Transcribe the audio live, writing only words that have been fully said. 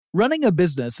Running a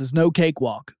business is no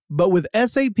cakewalk, but with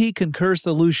SAP Concur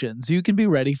Solutions, you can be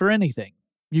ready for anything.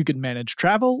 You can manage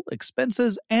travel,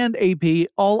 expenses, and AP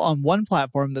all on one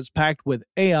platform that's packed with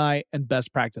AI and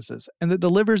best practices, and that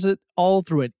delivers it all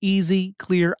through an easy,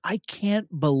 clear, I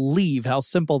can't believe how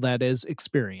simple that is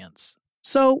experience.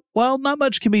 So, while not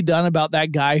much can be done about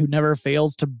that guy who never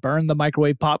fails to burn the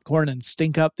microwave popcorn and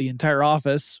stink up the entire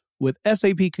office, with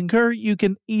SAP Concur, you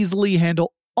can easily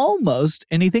handle almost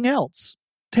anything else.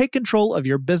 Take control of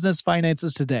your business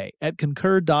finances today at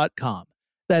Concur.com.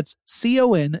 That's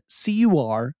CONCUR.com.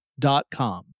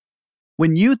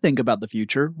 When you think about the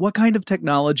future, what kind of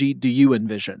technology do you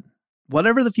envision?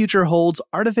 Whatever the future holds,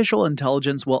 artificial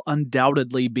intelligence will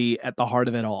undoubtedly be at the heart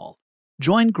of it all.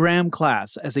 Join Graham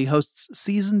Class as he hosts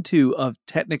Season 2 of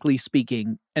Technically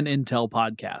Speaking, an Intel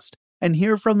podcast, and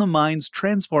hear from the minds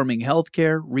transforming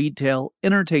healthcare, retail,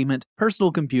 entertainment,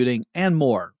 personal computing, and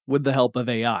more with the help of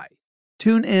AI.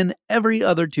 Tune in every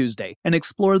other Tuesday and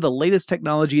explore the latest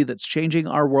technology that's changing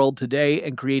our world today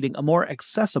and creating a more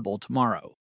accessible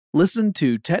tomorrow. Listen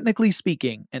to Technically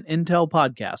Speaking, an Intel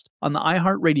podcast on the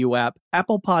iHeartRadio app,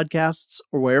 Apple Podcasts,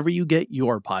 or wherever you get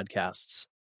your podcasts.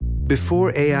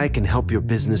 Before AI can help your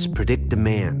business predict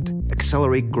demand,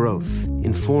 accelerate growth,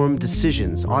 inform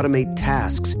decisions, automate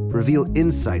tasks, reveal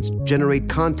insights, generate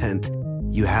content,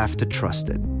 you have to trust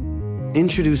it.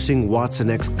 Introducing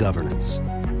watsonx Governance,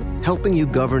 helping you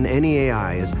govern any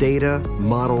AI as data,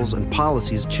 models, and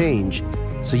policies change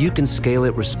so you can scale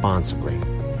it responsibly.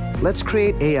 Let's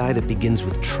create AI that begins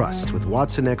with trust with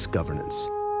watsonx Governance.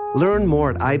 Learn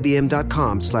more at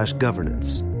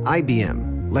ibm.com/governance.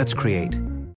 IBM, let's create.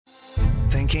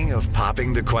 Thinking of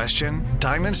popping the question?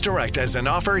 Diamonds Direct has an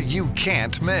offer you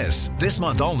can't miss. This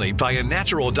month only, buy a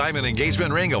natural diamond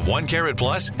engagement ring of 1 carat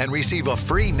plus and receive a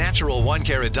free natural 1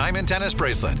 carat diamond tennis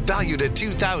bracelet valued at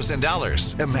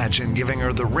 $2,000. Imagine giving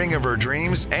her the ring of her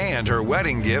dreams and her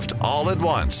wedding gift all at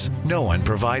once. No one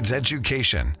provides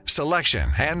education, selection,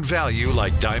 and value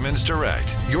like Diamonds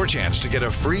Direct. Your chance to get a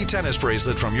free tennis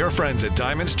bracelet from your friends at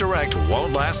Diamonds Direct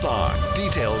won't last long.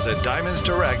 Details at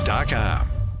diamondsdirect.com.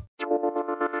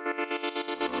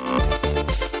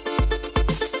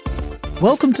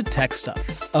 Welcome to Tech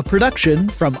Stuff, a production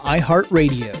from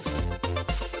iHeartRadio.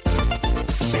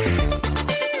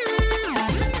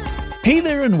 Hey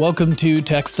there and welcome to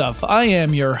Tech Stuff. I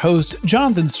am your host,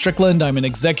 Jonathan Strickland. I'm an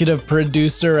executive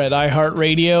producer at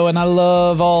iHeartRadio and I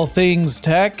love all things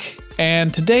tech.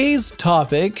 And today's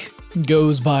topic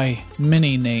goes by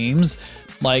many names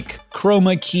like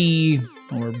chroma key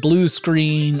or blue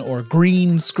screen or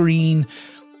green screen.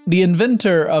 The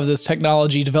inventor of this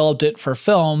technology developed it for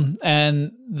film,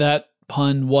 and that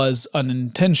pun was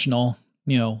unintentional,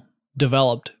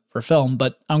 developed for film,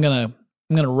 but I'm gonna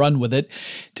run with it.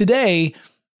 Today,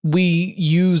 we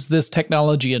use this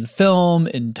technology in film,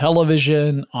 in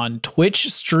television, on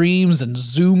Twitch streams and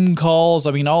Zoom calls,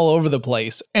 all over the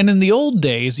place. And in the old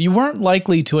days, you weren't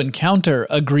likely to encounter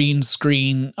a green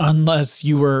screen unless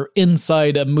you were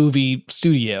inside a movie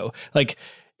studio, like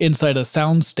inside a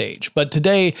soundstage. But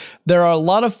today, there are a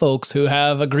lot of folks who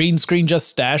have a green screen just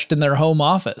stashed in their home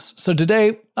office. So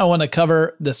today, I want to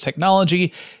cover this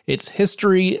technology, its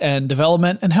history and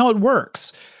development, and how it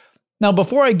works. Now,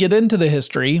 before I get into the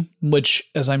history, which,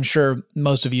 as I'm sure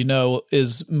most of you know,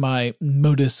 is my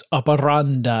modus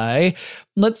operandi,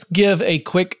 let's give a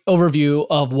quick overview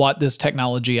of what this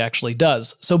technology actually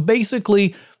does. So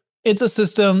basically, it's a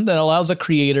system that allows a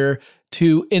creator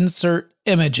to insert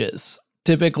images,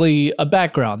 typically a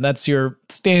background. That's your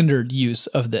standard use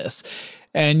of this.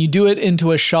 And you do it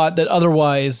into a shot that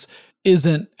otherwise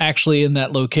isn't actually in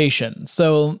that location.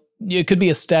 So it could be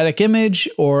a static image,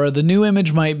 or the new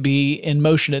image might be in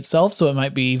motion itself, so it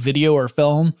might be video or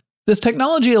film. This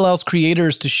technology allows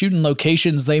creators to shoot in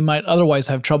locations they might otherwise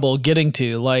have trouble getting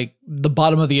to, like the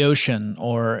bottom of the ocean,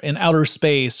 or in outer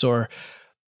space, or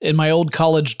in my old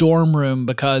college dorm room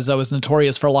because I was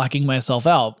notorious for locking myself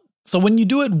out. So when you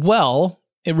do it well,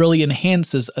 it really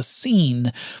enhances a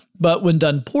scene. But when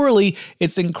done poorly,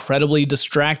 it's incredibly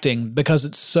distracting because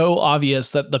it's so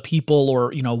obvious that the people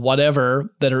or,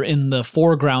 whatever that are in the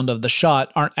foreground of the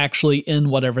shot aren't actually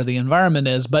in whatever the environment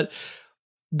is. But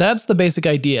that's the basic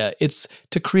idea. It's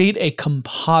to create a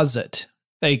composite,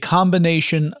 a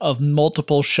combination of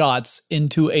multiple shots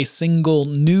into a single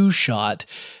new shot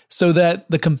so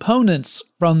that the components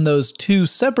from those two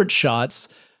separate shots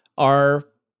are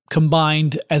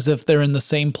combined as if they're in the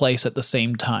same place at the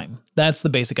same time. That's the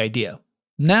basic idea.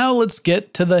 Now let's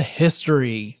get to the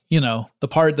history, the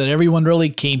part that everyone really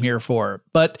came here for.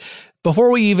 But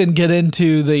Before we even get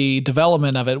into the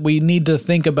development of it, we need to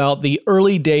think about the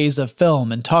early days of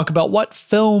film and talk about what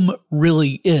film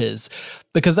really is,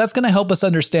 because that's going to help us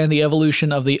understand the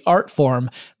evolution of the art form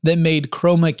that made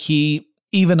chroma key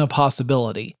even a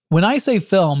possibility. When I say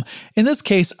film, in this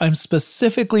case, I'm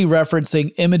specifically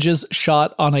referencing images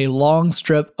shot on a long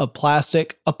strip of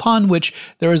plastic upon which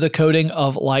there is a coating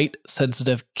of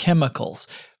light-sensitive chemicals.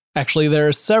 Actually, there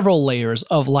are several layers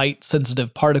of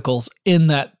light-sensitive particles in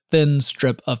that thin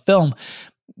strip of film.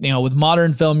 With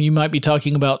modern film, you might be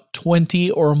talking about 20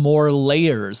 or more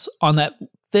layers on that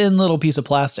thin little piece of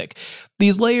plastic.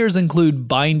 These layers include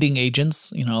binding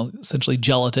agents, essentially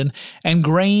gelatin, and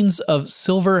grains of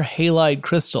silver halide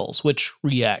crystals, which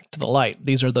react to the light.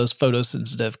 These are those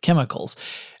photosensitive chemicals.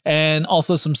 And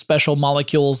also some special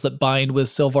molecules that bind with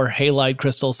silver halide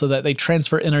crystals so that they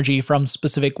transfer energy from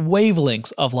specific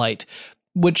wavelengths of light,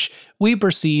 which we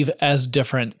perceive as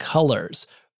different colors.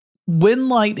 When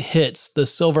light hits the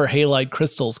silver halide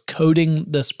crystals coating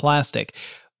this plastic,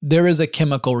 there is a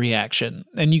chemical reaction,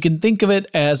 and you can think of it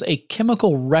as a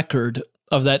chemical record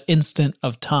of that instant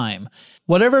of time.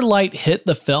 Whatever light hit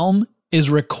the film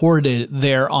is recorded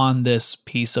there on this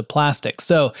piece of plastic.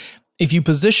 So if you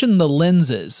position the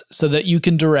lenses so that you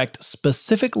can direct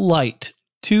specific light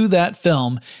to that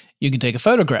film, you can take a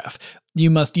photograph. You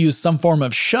must use some form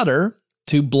of shutter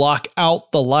to block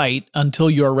out the light until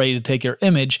you're ready to take your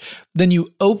image. Then you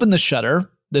open the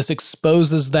shutter. This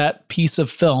exposes that piece of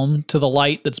film to the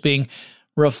light that's being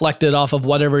reflected off of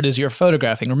whatever it is you're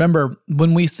photographing. Remember,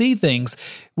 when we see things,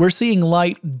 we're seeing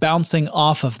light bouncing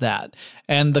off of that.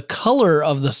 And the color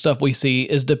of the stuff we see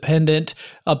is dependent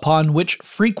upon which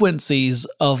frequencies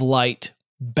of light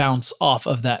bounce off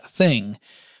of that thing.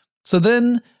 So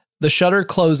then the shutter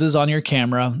closes on your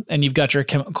camera and you've got your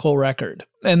chemical record.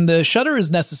 And the shutter is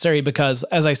necessary because,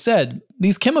 as I said,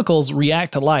 these chemicals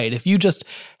react to light. If you just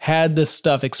had this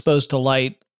stuff exposed to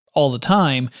light all the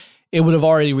time, it would have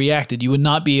already reacted. You would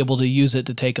not be able to use it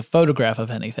to take a photograph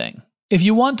of anything. If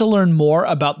you want to learn more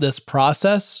about this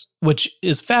process, which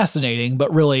is fascinating,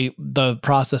 but really the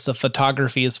process of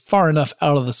photography is far enough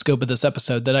out of the scope of this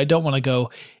episode that I don't want to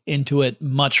go into it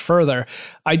much further,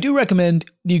 I do recommend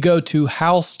you go to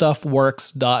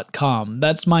howstuffworks.com.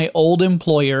 That's my old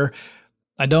employer.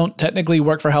 I don't technically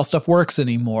work for How Stuff Works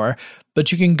anymore,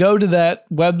 but you can go to that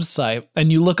website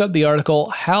and you look up the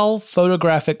article, How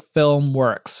Photographic Film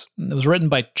Works. It was written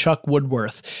by Chuck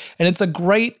Woodworth, and it's a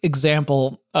great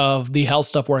example of the How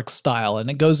Stuff Works style,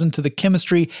 and it goes into the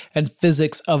chemistry and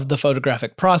physics of the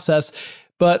photographic process,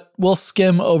 but we'll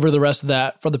skim over the rest of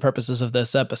that for the purposes of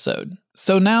this episode.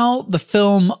 So now the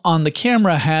film on the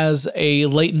camera has a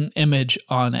latent image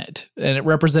on it, and it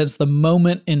represents the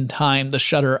moment in time the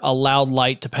shutter allowed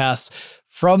light to pass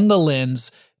from the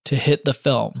lens to hit the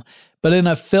film. But in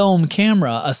a film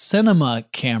camera, a cinema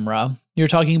camera, you're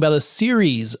talking about a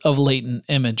series of latent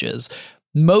images.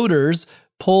 Motors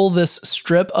pull this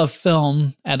strip of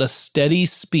film at a steady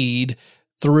speed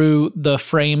through the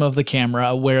frame of the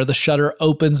camera where the shutter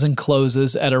opens and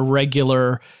closes at a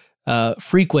regular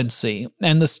frequency.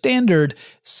 And the standard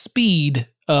speed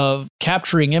of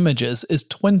capturing images is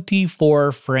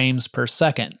 24 frames per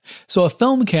second. So a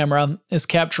film camera is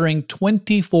capturing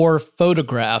 24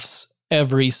 photographs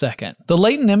every second. The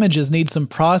latent images need some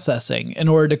processing in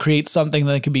order to create something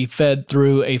that can be fed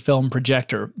through a film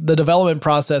projector. The development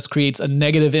process creates a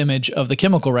negative image of the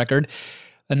chemical record,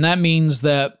 and that means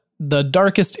that the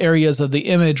darkest areas of the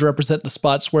image represent the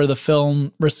spots where the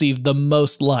film received the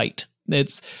most light.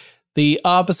 It's the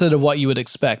opposite of what you would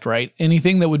expect, right?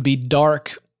 Anything that would be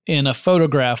dark in a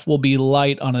photograph will be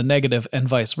light on a negative and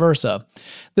vice versa.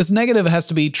 This negative has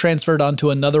to be transferred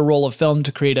onto another roll of film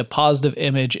to create a positive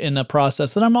image in a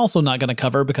process that I'm also not going to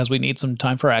cover because we need some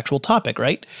time for actual topic,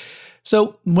 right?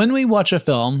 So when we watch a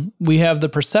film, we have the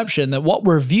perception that what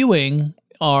we're viewing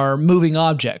are moving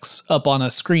objects up on a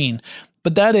screen,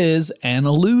 but that is an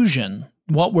illusion.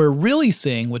 What we're really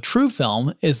seeing with true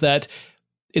film is that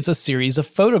it's a series of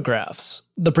photographs.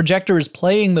 The projector is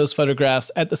playing those photographs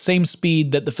at the same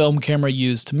speed that the film camera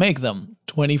used to make them,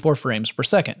 24 frames per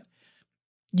second.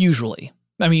 Usually.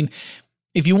 I mean,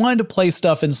 if you wanted to play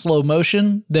stuff in slow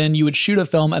motion, then you would shoot a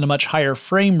film at a much higher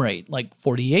frame rate, like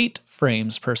 48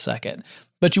 frames per second.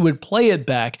 But you would play it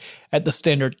back at the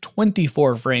standard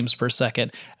 24 frames per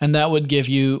second, and that would give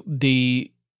you the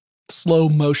slow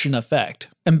motion effect.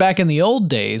 And back in the old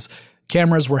days,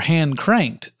 cameras were hand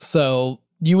cranked, so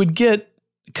you would get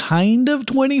kind of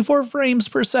 24 frames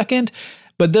per second,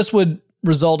 but this would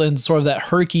result in sort of that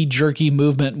herky-jerky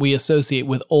movement we associate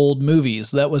with old movies.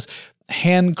 That was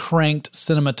hand-cranked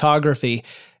cinematography,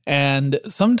 and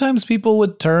sometimes people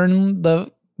would turn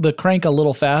the the crank a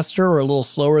little faster or a little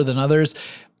slower than others,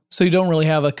 so you don't really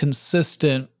have a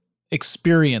consistent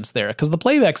experience there. Because the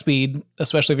playback speed,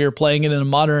 especially if you're playing it in a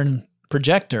modern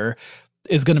projector,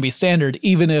 is going to be standard,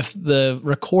 even if the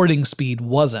recording speed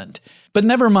wasn't. But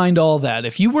never mind all that.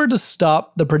 If you were to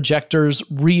stop the projector's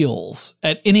reels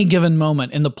at any given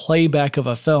moment in the playback of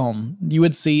a film, you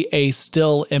would see a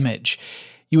still image.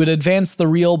 You would advance the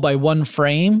reel by 1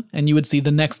 frame, and you would see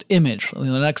the next image,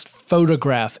 the next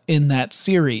photograph in that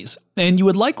series. And you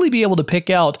would likely be able to pick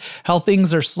out how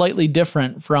things are slightly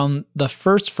different from the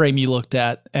first frame you looked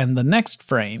at and the next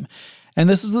frame. And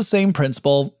this is the same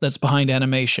principle that's behind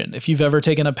animation. If you've ever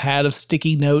taken a pad of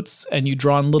sticky notes and you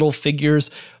drawn little figures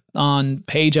on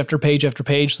page after page after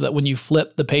page so that when you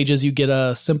flip the pages you get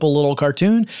a simple little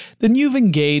cartoon, then you've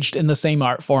engaged in the same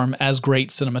art form as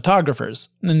great cinematographers.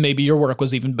 And maybe your work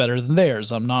was even better than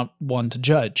theirs. I'm not one to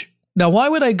judge. Now, why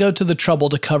would I go to the trouble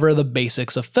to cover the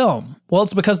basics of film? Well,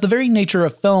 it's because the very nature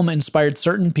of film inspired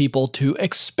certain people to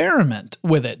experiment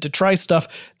with it, to try stuff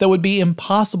that would be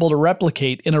impossible to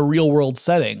replicate in a real-world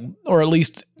setting, or at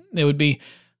least it would be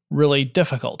really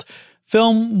difficult.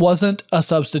 Film wasn't a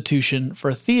substitution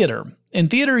for theater. In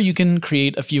theater, you can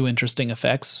create a few interesting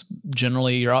effects.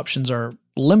 Generally, your options are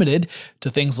limited to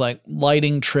things like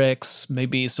lighting tricks,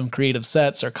 maybe some creative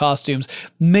sets or costumes,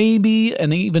 maybe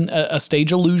even a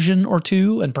stage illusion or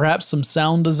two, and perhaps some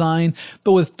sound design.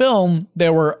 But with film,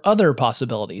 there were other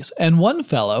possibilities. And one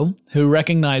fellow who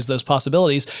recognized those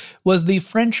possibilities was the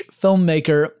French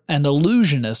filmmaker and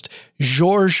illusionist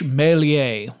Georges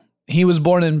Méliès. He was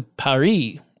born in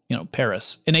Paris,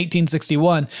 Paris, in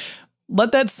 1861.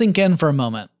 Let that sink in for a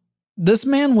moment. This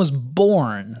man was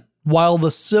born while the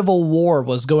Civil War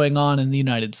was going on in the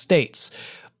United States.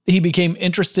 He became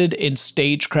interested in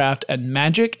stagecraft and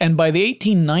magic, and by the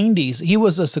 1890s, he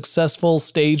was a successful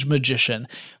stage magician.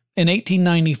 In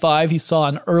 1895, he saw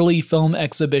an early film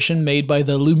exhibition made by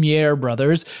the Lumiere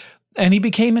brothers, and he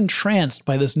became entranced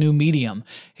by this new medium.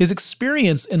 His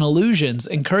experience in illusions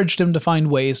encouraged him to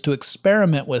find ways to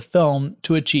experiment with film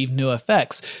to achieve new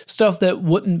effects, stuff that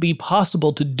wouldn't be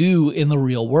possible to do in the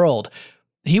real world.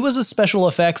 He was a special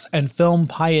effects and film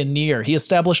pioneer. He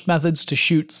established methods to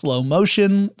shoot slow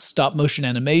motion, stop motion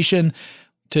animation,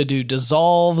 to do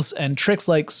dissolves, and tricks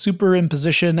like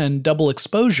superimposition and double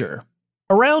exposure.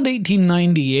 Around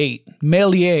 1898,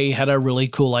 Méliès had a really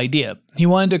cool idea. He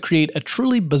wanted to create a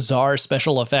truly bizarre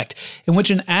special effect in which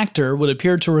an actor would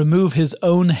appear to remove his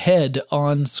own head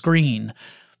on screen.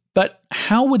 But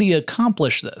how would he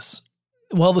accomplish this?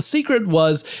 Well, the secret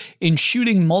was in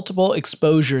shooting multiple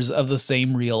exposures of the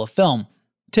same reel of film.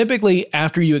 Typically,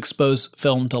 after you expose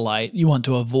film to light, you want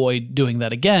to avoid doing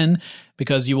that again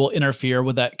because you will interfere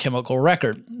with that chemical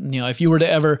record. If you were to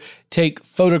ever take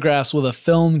photographs with a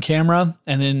film camera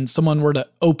and then someone were to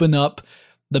open up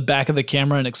the back of the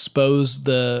camera and expose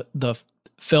the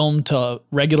film to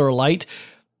regular light,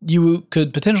 you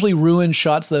could potentially ruin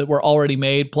shots that were already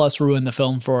made, plus ruin the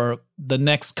film for the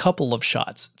next couple of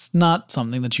shots. It's not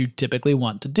something that you typically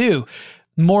want to do.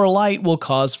 More light will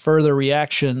cause further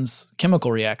reactions,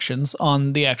 chemical reactions,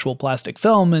 on the actual plastic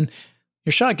film, and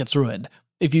your shot gets ruined.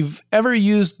 If you've ever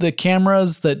used the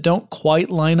cameras that don't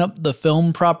quite line up the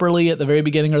film properly at the very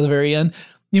beginning or the very end,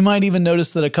 you might even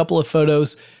notice that a couple of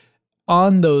photos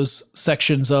on those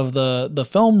sections of the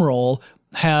film roll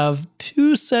have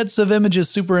 2 sets of images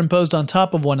superimposed on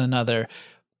top of one another,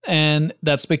 and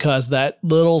that's because that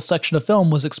little section of film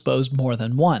was exposed more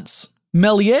than once.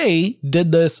 Méliès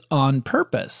did this on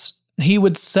purpose. He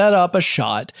would set up a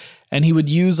shot and he would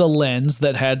use a lens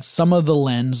that had some of the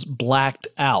lens blacked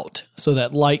out so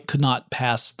that light could not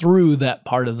pass through that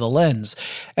part of the lens.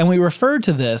 And we refer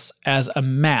to this as a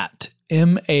matte,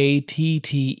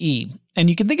 M-A-T-T-E. And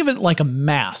you can think of it like a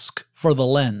mask for the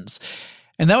lens.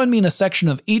 And that would mean a section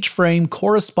of each frame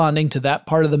corresponding to that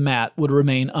part of the matte would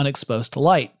remain unexposed to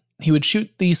light. He would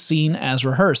shoot the scene as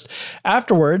rehearsed.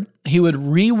 Afterward, he would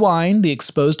rewind the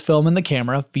exposed film in the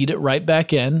camera, feed it right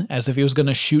back in, as if he was going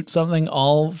to shoot something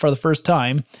all for the first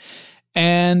time.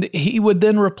 And he would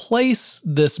then replace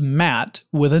this matte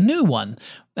with a new one.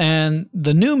 And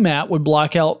the new matte would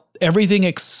block out everything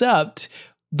except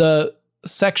the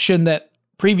section that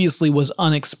previously was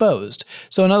unexposed.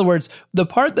 So in other words, the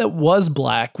part that was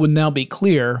black would now be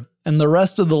clear, and the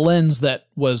rest of the lens that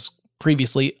was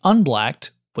previously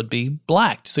unblacked would be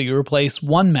blacked. So you replace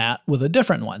one matte with a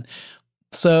different one.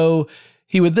 So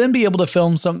he would then be able to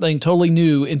film something totally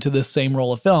new into this same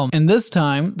roll of film. And this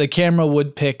time, the camera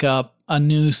would pick up a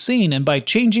new scene. And by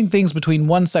changing things between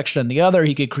one section and the other,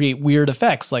 he could create weird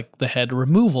effects like the head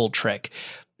removal trick.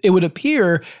 It would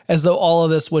appear as though all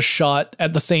of this was shot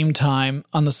at the same time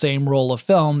on the same roll of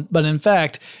film, but in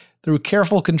fact, through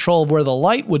careful control of where the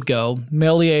light would go,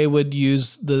 Méliès would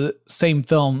use the same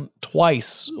film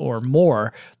twice or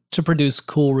more to produce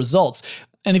cool results.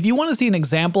 And if you want to see an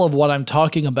example of what I'm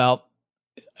talking about,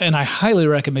 and I highly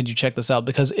recommend you check this out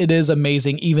because it is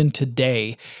amazing even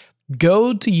today,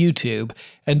 go to YouTube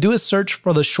and do a search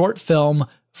for the short film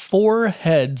 4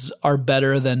 Heads Are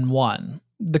Better Than One.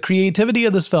 The creativity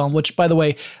of this film, which by the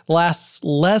way lasts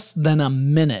less than a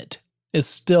minute, is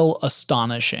still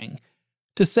astonishing.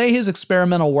 To say his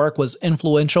experimental work was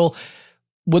influential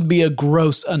would be a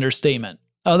gross understatement.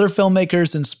 Other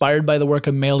filmmakers inspired by the work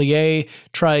of Méliès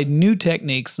tried new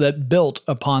techniques that built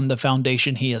upon the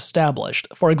foundation he established.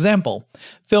 For example,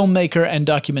 filmmaker and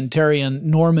documentarian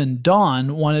Norman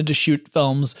Don wanted to shoot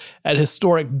films at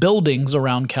historic buildings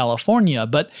around California,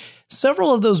 but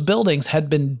several of those buildings had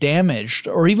been damaged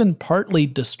or even partly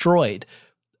destroyed.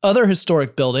 Other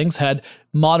historic buildings had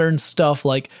modern stuff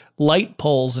like light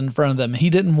poles in front of them. He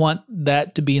didn't want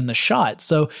that to be in the shot,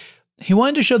 so he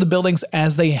wanted to show the buildings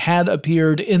as they had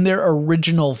appeared in their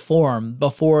original form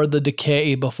before the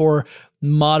decay, before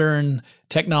modern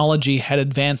technology had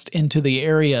advanced into the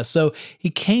area. So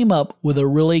he came up with a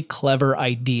really clever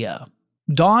idea.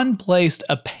 Don placed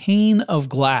a pane of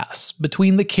glass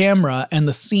between the camera and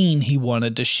the scene he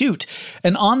wanted to shoot.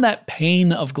 And on that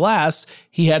pane of glass,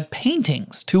 he had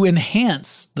paintings to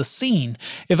enhance the scene.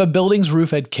 If a building's roof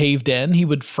had caved in, he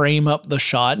would frame up the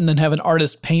shot and then have an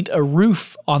artist paint a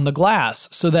roof on the glass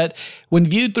so that when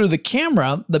viewed through the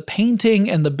camera, the painting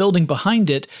and the building behind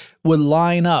it would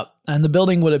line up and the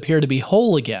building would appear to be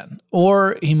whole again.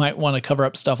 Or he might want to cover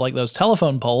up stuff like those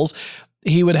telephone poles.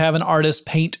 He would have an artist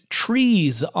paint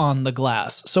trees on the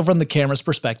glass. So from the camera's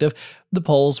perspective, the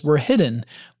poles were hidden.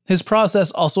 His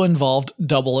process also involved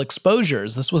double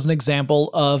exposures. This was an example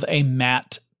of a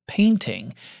matte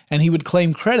painting, and he would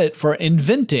claim credit for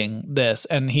inventing this,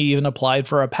 and he even applied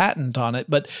for a patent on it.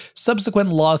 But subsequent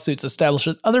lawsuits established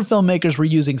that other filmmakers were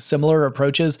using similar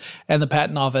approaches, and the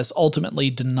patent office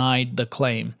ultimately denied the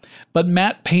claim. But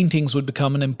matte paintings would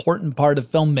become an important part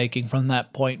of filmmaking from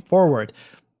that point forward.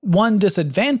 One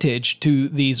disadvantage to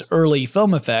these early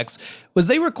film effects was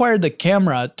they required the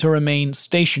camera to remain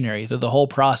stationary through the whole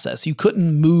process. You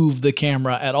couldn't move the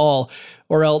camera at all,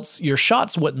 or else your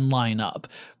shots wouldn't line up.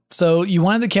 So you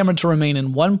wanted the camera to remain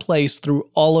in one place through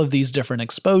all of these different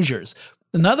exposures.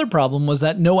 Another problem was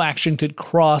that no action could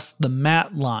cross the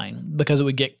matte line because it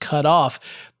would get cut off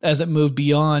as it moved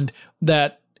beyond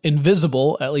that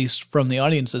invisible, at least from the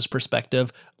audience's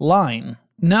perspective, line.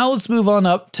 Now let's move on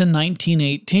up to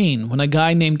 1918, when a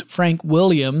guy named Frank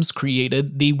Williams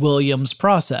created the Williams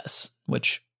process,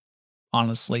 which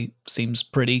honestly seems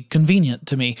pretty convenient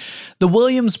to me. The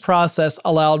Williams process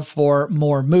allowed for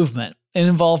more movement. It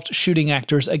involved shooting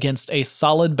actors against a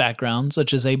solid background,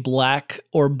 such as a black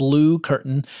or blue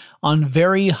curtain, on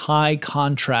very high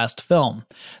contrast film.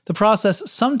 The process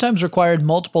sometimes required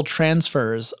multiple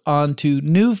transfers onto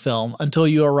new film until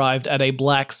you arrived at a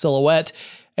black silhouette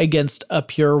against a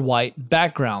pure white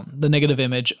background, the negative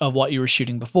image of what you were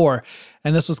shooting before,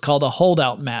 and this was called a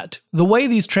holdout matte. The way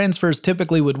these transfers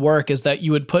typically would work is that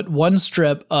you would put one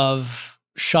strip of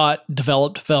shot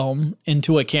developed film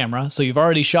into a camera, so you've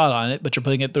already shot on it, but you're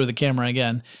putting it through the camera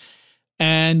again,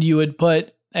 and you would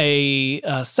put a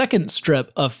second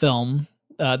strip of film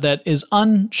that is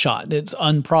unshot, it's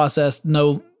unprocessed,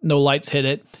 no lights hit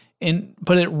it, and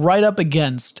put it right up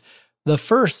against the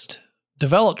first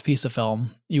developed piece of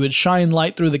film. You would shine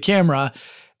light through the camera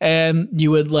and you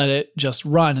would let it just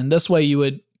run. And this way you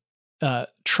would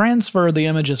transfer the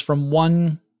images from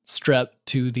one strip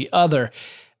to the other.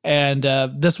 And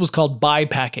this was called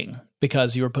bypacking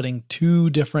because you were putting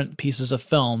two different pieces of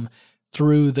film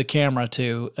through the camera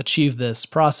to achieve this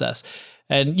process.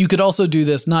 And you could also do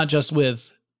this not just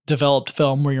with developed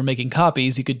film where you're making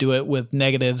copies, you could do it with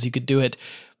negatives, you could do it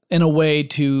in a way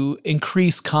to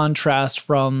increase contrast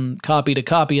from copy to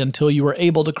copy until you were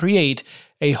able to create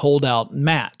a holdout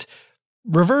matte.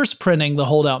 Reverse printing the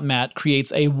holdout matte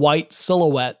creates a white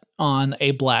silhouette on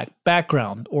a black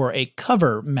background, or a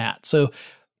cover matte. So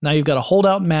now you've got a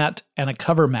holdout matte and a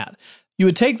cover matte. You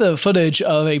would take the footage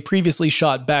of a previously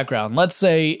shot background. Let's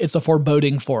say it's a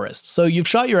foreboding forest. So you've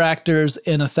shot your actors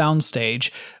in a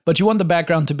soundstage, but you want the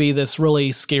background to be this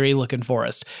really scary looking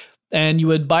forest. And you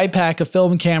would bypack a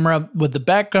film camera with the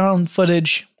background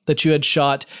footage that you had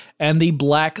shot and the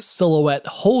black silhouette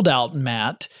holdout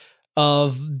matte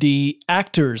of the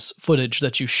actor's footage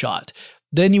that you shot.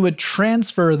 Then you would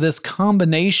transfer this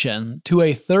combination to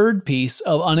a third piece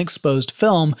of unexposed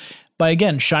film by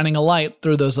again shining a light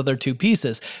through those other two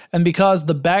pieces. And because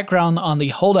the background on the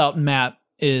holdout matte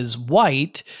is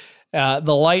white,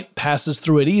 the light passes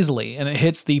through it easily and it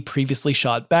hits the previously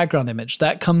shot background image.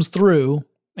 That comes through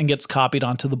and gets copied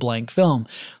onto the blank film.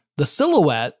 The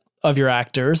silhouette of your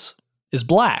actors is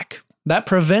black. That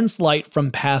prevents light from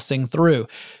passing through.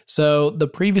 So the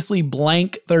previously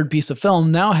blank third piece of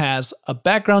film now has a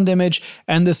background image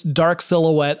and this dark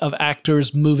silhouette of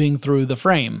actors moving through the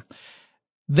frame.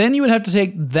 Then you would have to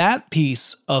take that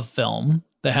piece of film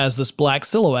that has this black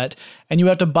silhouette and you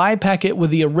have to bipack it with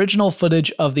the original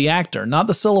footage of the actor, not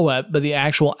the silhouette, but the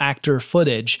actual actor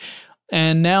footage.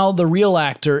 And now the real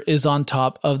actor is on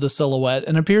top of the silhouette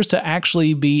and appears to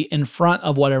actually be in front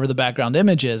of whatever the background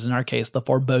image is, in our case, the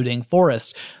foreboding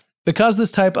forest. Because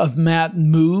this type of matte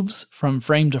moves from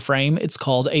frame to frame, it's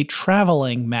called a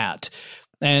traveling matte.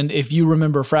 And if you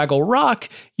remember Fraggle Rock,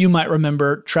 you might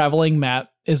remember traveling matte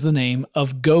is the name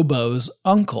of Gobo's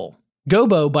uncle.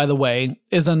 Gobo, by the way,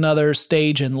 is another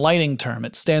stage and lighting term.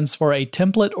 It stands for a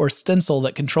template or stencil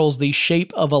that controls the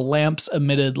shape of a lamp's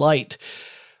emitted light.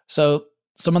 So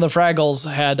some of the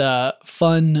Fraggles had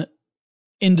fun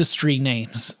industry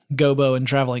names, Gobo and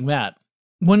Traveling Matte.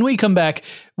 When we come back,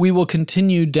 we will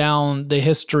continue down the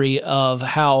history of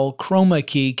how chroma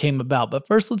key came about. But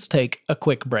first, let's take a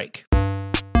quick break.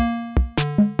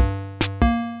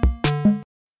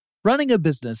 Running a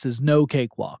business is no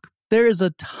cakewalk. There is a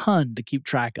ton to keep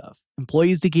track of.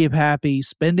 Employees to keep happy,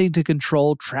 spending to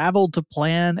control, travel to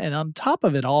plan, and on top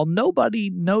of it all,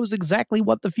 nobody knows exactly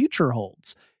what the future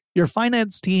holds. Your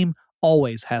finance team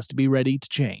always has to be ready to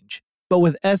change. But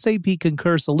with SAP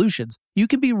Concur Solutions, you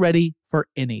can be ready for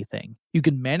anything. You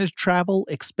can manage travel,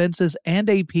 expenses, and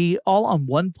AP all on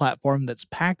one platform that's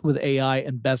packed with AI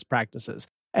and best practices.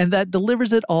 And that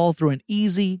delivers it all through an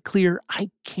easy, clear, I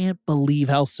can't believe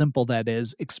how simple that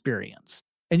is experience.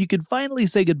 And you can finally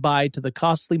say goodbye to the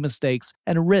costly mistakes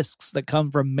and risks that come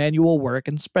from manual work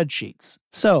and spreadsheets.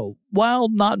 So, while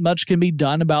not much can be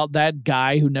done about that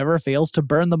guy who never fails to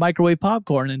burn the microwave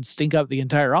popcorn and stink up the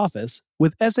entire office,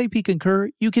 with SAP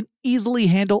Concur, you can easily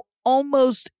handle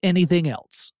almost anything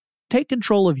else. Take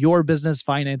control of your business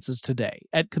finances today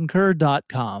at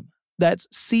Concur.com. That's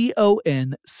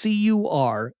CONCUR.com.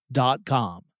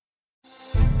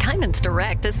 Diamonds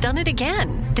Direct has done it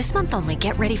again. This month only,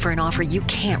 get ready for an offer you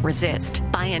can't resist.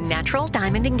 Buy a natural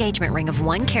diamond engagement ring of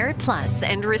 1 carat plus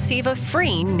and receive a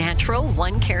free natural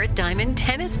 1 carat diamond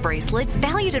tennis bracelet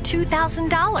valued at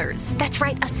 $2,000. That's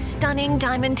right, a stunning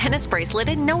diamond tennis bracelet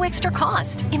at no extra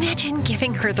cost. Imagine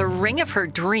giving her the ring of her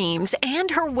dreams and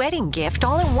her wedding gift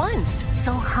all at once.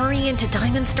 So hurry into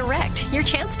Diamonds Direct. Your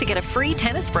chance to get a free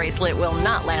tennis bracelet will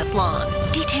not last long.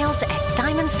 Details at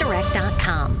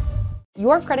diamondsdirect.com.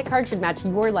 Your credit card should match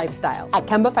your lifestyle. At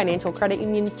Kemba Financial Credit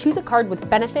Union, choose a card with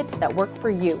benefits that work for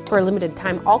you. For a limited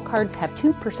time, all cards have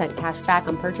 2% cash back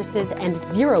on purchases and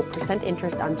 0%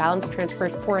 interest on balance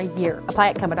transfers for a year. Apply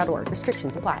at Kemba.org.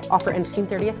 Restrictions apply. Offer ends June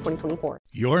 30th, 2024.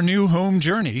 Your new home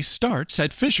journey starts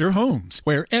at Fisher Homes,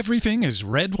 where everything is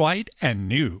red, white, and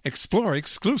new. Explore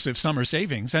exclusive summer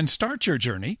savings and start your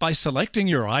journey by selecting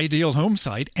your ideal home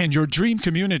site and your dream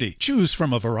community. Choose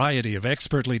from a variety of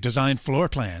expertly designed floor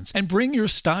plans and bring your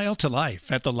style to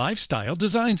life at the Lifestyle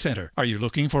Design Center. Are you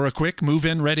looking for a quick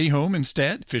move-in ready home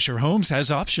instead? Fisher Homes has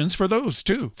options for those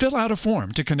too. Fill out a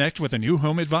form to connect with a new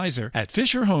home advisor at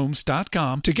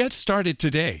fisherhomes.com to get started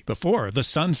today before the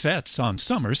sun sets on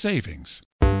summer savings.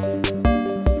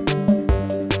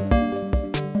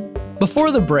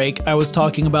 Before the break, I was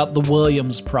talking about the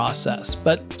Williams process,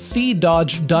 but C.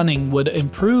 Dodge Dunning would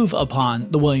improve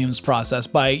upon the Williams process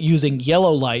by using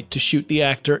yellow light to shoot the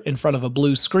actor in front of a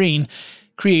blue screen,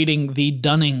 creating the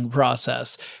Dunning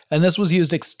process. And this was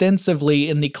used extensively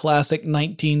in the classic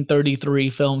 1933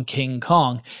 film King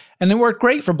Kong. And it worked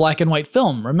great for black and white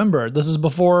film. Remember, this is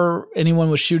before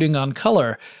anyone was shooting on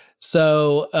color.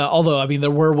 So, although, there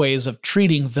were ways of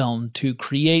treating film to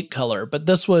create color, but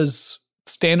this was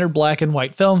standard black and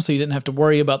white film, so you didn't have to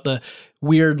worry about the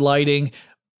weird lighting.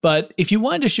 But if you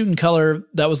wanted to shoot in color,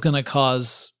 that was going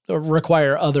to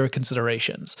require other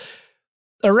considerations.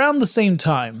 Around the same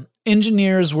time,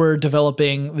 engineers were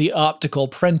developing the optical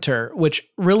printer, which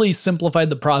really simplified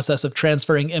the process of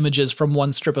transferring images from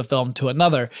one strip of film to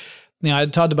another. Now, I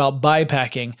talked about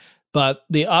bipacking, but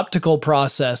the optical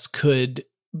process could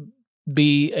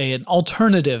be an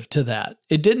alternative to that.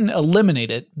 It didn't eliminate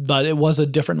it, but it was a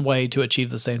different way to achieve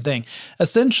the same thing.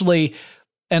 Essentially,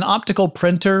 an optical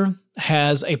printer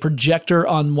has a projector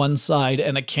on one side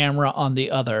and a camera on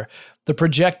the other. The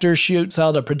projector shoots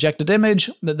out a projected image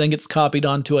that then gets copied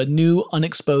onto a new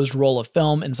unexposed roll of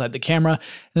film inside the camera,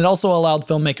 and it also allowed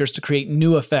filmmakers to create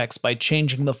new effects by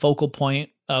changing the focal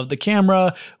point of the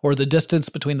camera or the distance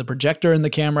between the projector and the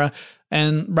camera.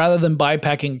 And rather than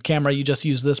bypacking a camera, you just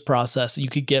use this process. You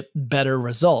could get better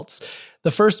results.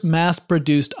 The first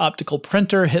mass-produced optical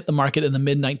printer hit the market in the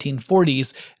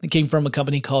mid-1940s, and it came from a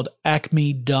company called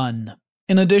Acme Dunn.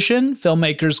 In addition,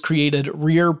 filmmakers created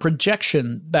rear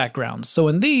projection backgrounds. So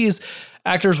in these,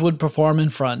 actors would perform in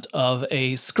front of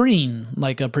a screen,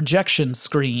 like a projection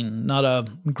screen, not a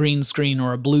green screen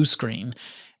or a blue screen.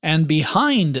 And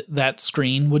behind that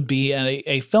screen would be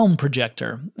a film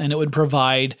projector, and it would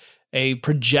provide a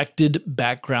projected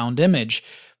background image.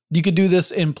 You could do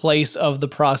this in place of the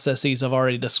processes I've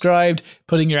already described,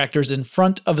 putting your actors in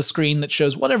front of a screen that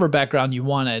shows whatever background you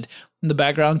wanted. The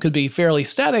background could be fairly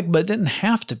static, but didn't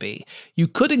have to be. You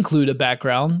could include a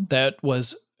background that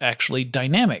was actually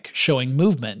dynamic, showing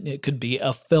movement. It could be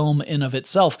a film in of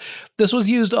itself. This was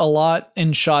used a lot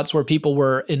in shots where people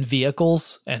were in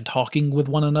vehicles and talking with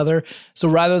one another. So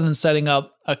rather than setting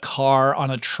up a car on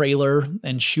a trailer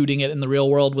and shooting it in the real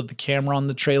world with the camera on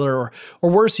the trailer, or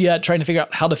worse yet, trying to figure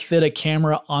out how to fit a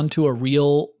camera onto a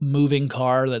real moving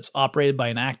car that's operated by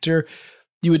an actor,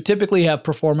 you would typically have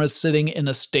performers sitting in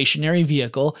a stationary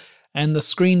vehicle, and the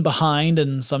screen behind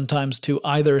and sometimes to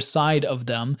either side of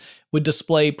them would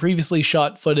display previously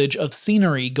shot footage of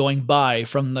scenery going by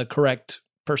from the correct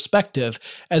perspective,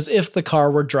 as if the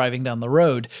car were driving down the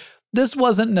road. This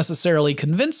wasn't necessarily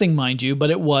convincing, mind you,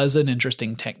 but it was an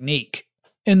interesting technique.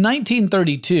 In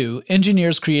 1932,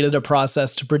 engineers created a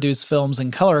process to produce films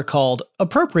in color called,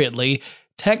 appropriately,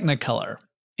 Technicolor.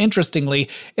 Interestingly,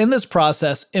 in this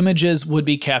process, images would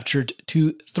be captured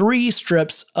to 3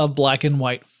 strips of black and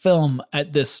white film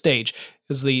at this stage,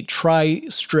 is the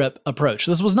tri-strip approach.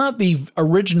 This was not the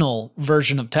original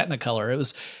version of Technicolor. It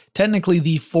was technically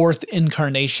the 4th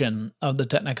incarnation of the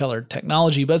Technicolor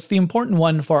technology, but it's the important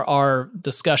one for our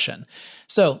discussion.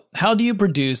 So, how do you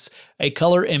produce a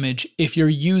color image if you're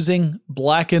using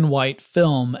black and white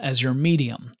film as your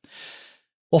medium?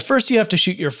 Well, first you have to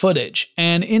shoot your footage,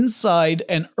 and inside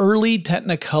an early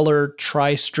Technicolor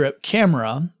tri-strip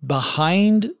camera,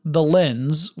 behind the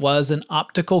lens was an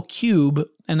optical cube,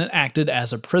 and it acted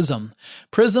as a prism.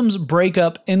 Prisms break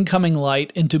up incoming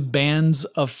light into bands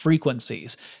of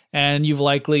frequencies, and you've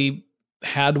likely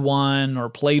had one or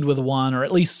played with one or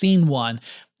at least seen one.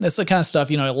 That's the kind of stuff,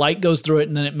 light goes through it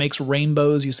and then it makes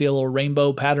rainbows. You see a little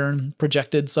rainbow pattern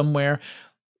projected somewhere.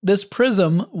 This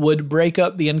prism would break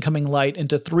up the incoming light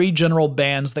into 3 general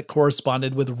bands that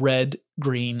corresponded with red,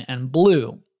 green, and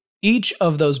blue. Each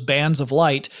of those bands of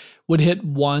light would hit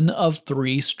one of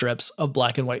 3 strips of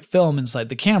black and white film inside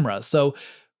the camera. So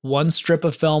one strip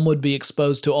of film would be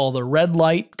exposed to all the red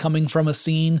light coming from a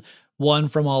scene, one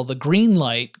from all the green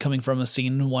light coming from a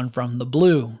scene, and one from the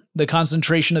blue. The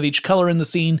concentration of each color in the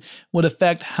scene would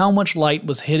affect how much light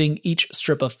was hitting each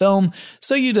strip of film,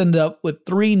 so you'd end up with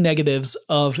 3 negatives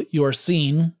of your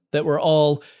scene that were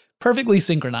all perfectly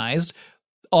synchronized,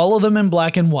 all of them in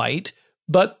black and white,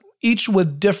 but each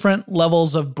with different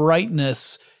levels of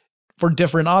brightness for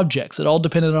different objects. It all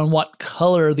depended on what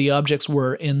color the objects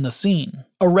were in the scene.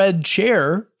 A red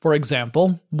chair, for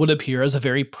example, would appear as a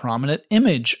very prominent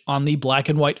image on the black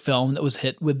and white film that was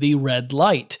hit with the red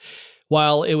light,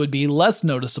 while it would be less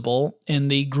noticeable in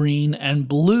the green and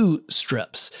blue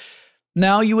strips.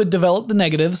 Now you would develop the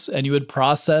negatives and you would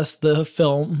process the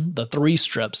film, the 3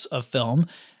 strips of film,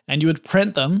 and you would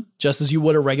print them just as you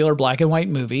would a regular black and white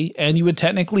movie, and you would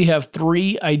technically have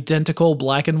 3 identical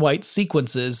black and white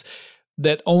sequences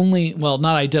that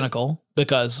not identical,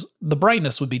 because the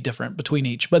brightness would be different between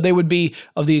each, but they would be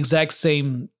of the exact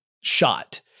same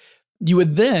shot. You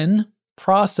would then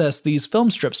process these film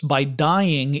strips by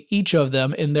dyeing each of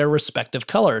them in their respective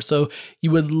color. So you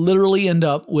would literally end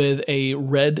up with a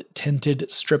red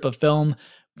tinted strip of film,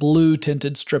 blue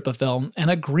tinted strip of film, and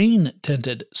a green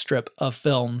tinted strip of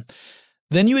film.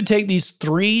 Then you would take these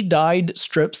 3 dyed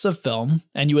strips of film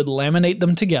and you would laminate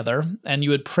them together and you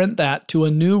would print that to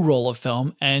a new roll of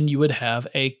film and you would have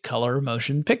a color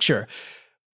motion picture,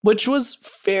 which was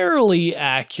fairly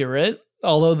accurate,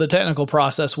 although the technical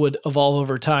process would evolve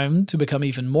over time to become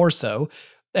even more so.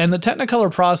 And the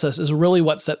Technicolor process is really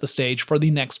what set the stage for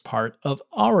the next part of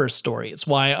our story. It's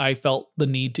why I felt the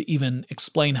need to even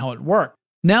explain how it worked.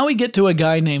 Now we get to a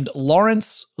guy named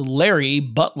Lawrence Larry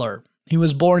Butler. He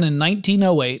was born in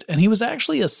 1908, and he was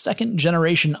actually a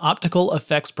second-generation optical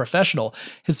effects professional.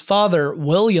 His father,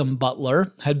 William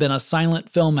Butler, had been a silent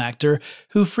film actor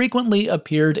who frequently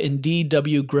appeared in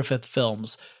D.W. Griffith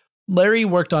films. Larry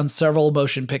worked on several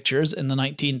motion pictures in the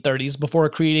 1930s before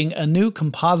creating a new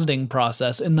compositing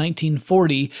process in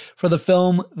 1940 for the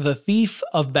film The Thief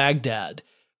of Baghdad.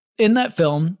 In that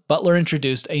film, Butler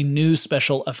introduced a new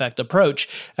special effect approach,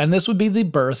 and this would be the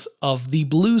birth of the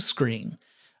blue screen.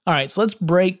 All right, so let's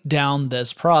break down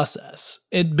this process.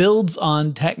 It builds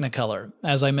on Technicolor,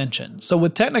 as I mentioned. So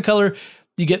with Technicolor,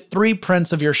 you get 3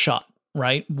 prints of your shot,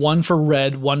 right? One for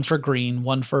red, one for green,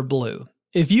 one for blue.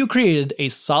 If you created a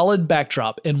solid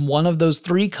backdrop in one of those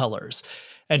 3 colors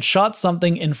and shot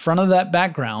something in front of that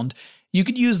background, you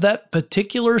could use that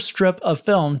particular strip of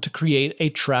film to create a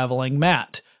traveling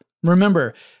matte.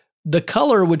 Remember, the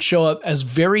color would show up as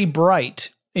very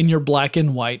bright in your black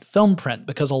and white film print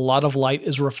because a lot of light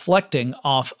is reflecting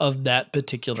off of that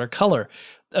particular color.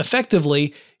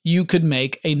 Effectively, you could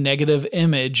make a negative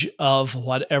image of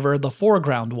whatever the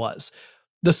foreground was.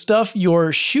 The stuff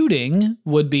you're shooting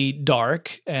would be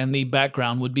dark and the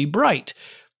background would be bright.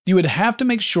 You would have to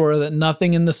make sure that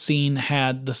nothing in the scene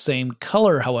had the same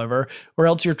color, however, or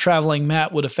else your traveling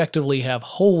matte would effectively have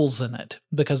holes in it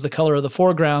because the color of the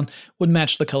foreground would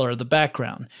match the color of the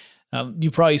background.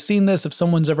 You've probably seen this if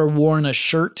someone's ever worn a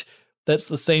shirt that's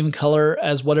the same color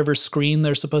as whatever screen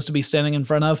they're supposed to be standing in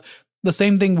front of. The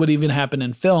same thing would even happen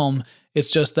in film.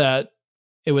 It's just that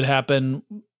it would happen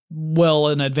well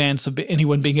in advance of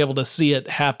anyone being able to see it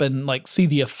happen, like see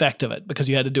the effect of it, because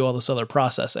you had to do all this other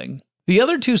processing. The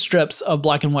other 2 strips of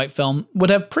black and white film would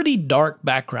have pretty dark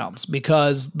backgrounds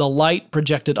because the light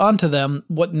projected onto them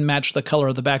wouldn't match the color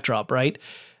of the backdrop, right?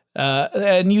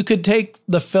 And you could take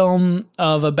the film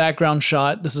of a background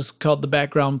shot. This is called the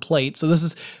background plate. So this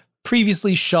is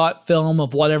previously shot film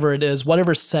of whatever it is,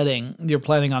 whatever setting you're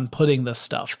planning on putting this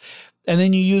stuff. And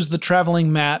then you use the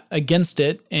traveling matte against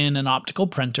it in an optical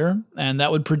printer, and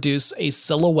that would produce a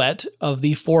silhouette of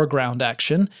the foreground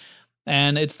action.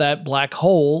 And it's that black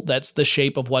hole that's the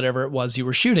shape of whatever it was you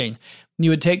were shooting.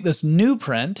 You would take this new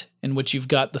print, in which you've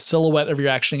got the silhouette of your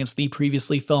action against the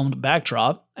previously filmed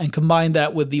backdrop, and combine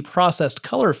that with the processed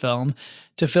color film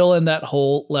to fill in that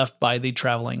hole left by the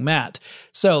traveling matte.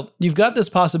 So you've got this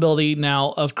possibility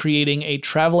now of creating a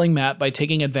traveling matte by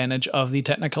taking advantage of the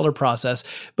Technicolor process,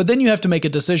 but then you have to make a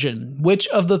decision. Which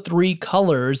of the 3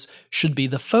 colors should be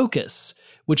the focus?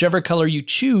 Whichever color you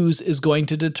choose is going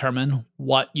to determine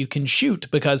what you can shoot,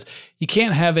 because you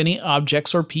can't have any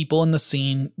objects or people in the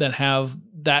scene that have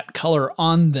that color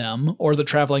on them, or the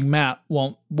traveling matte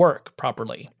won't work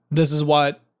properly. This is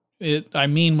what I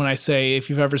mean when I say if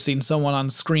you've ever seen someone on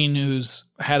screen who's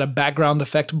had a background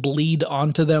effect bleed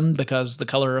onto them because the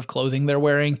color of clothing they're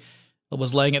wearing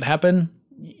was letting it happen,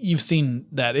 you've seen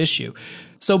that issue.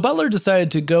 So Butler decided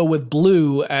to go with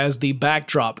blue as the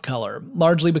backdrop color,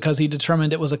 largely because he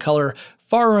determined it was a color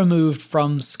far removed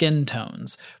from skin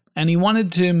tones. And he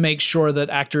wanted to make sure that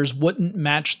actors wouldn't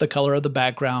match the color of the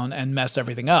background and mess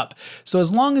everything up. So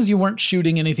as long as you weren't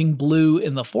shooting anything blue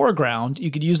in the foreground, you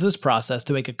could use this process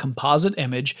to make a composite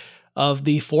image of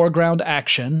the foreground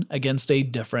action against a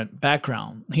different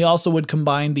background. He also would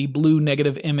combine the blue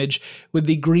negative image with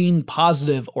the green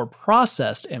positive or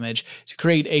processed image to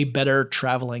create a better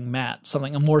traveling matte,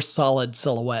 a more solid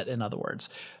silhouette, in other words.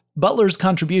 Butler's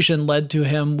contribution led to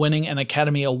him winning an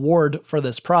Academy Award for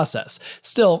this process.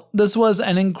 Still, this was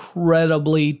an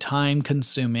incredibly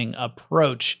time-consuming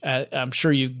approach. I'm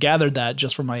sure you've gathered that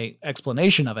just from my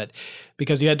explanation of it,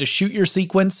 because you had to shoot your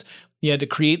sequence, you had to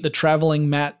create the traveling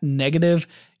matte negative,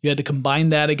 you had to combine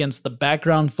that against the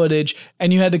background footage,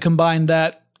 and you had to combine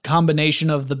that combination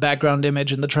of the background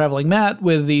image and the traveling matte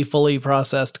with the fully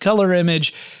processed color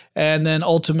image, and then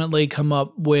ultimately come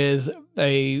up with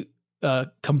a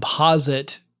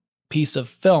composite piece of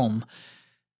film.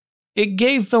 It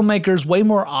gave filmmakers way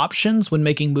more options when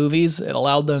making movies. It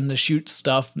allowed them to shoot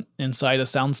stuff inside a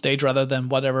soundstage rather than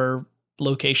whatever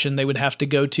location they would have to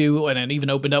go to, and it even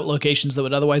opened up locations that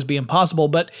would otherwise be impossible,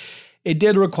 but it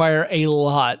did require a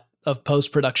lot of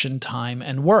post-production time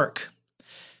and work.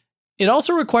 It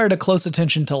also required a close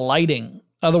attention to lighting.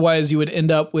 Otherwise, you would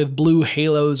end up with blue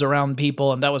halos around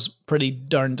people, and that was pretty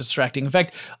darn distracting. In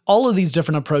fact, all of these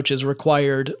different approaches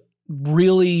required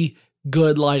really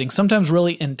good lighting, sometimes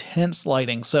really intense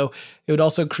lighting. So it would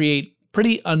also create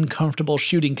pretty uncomfortable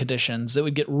shooting conditions. It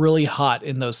would get really hot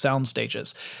in those sound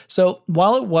stages. So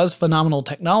while it was phenomenal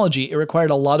technology, it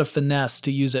required a lot of finesse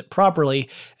to use it properly,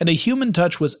 and a human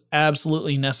touch was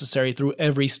absolutely necessary through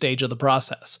every stage of the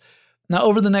process. Now,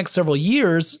 over the next several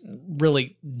years,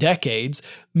 really decades,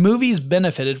 movies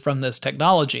benefited from this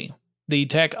technology. The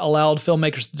tech allowed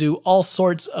filmmakers to do all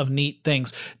sorts of neat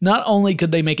things. Not only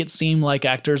could they make it seem like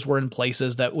actors were in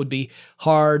places that would be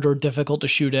hard or difficult to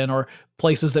shoot in, or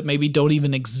places that maybe don't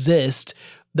even exist,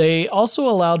 They also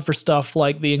allowed for stuff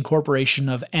like the incorporation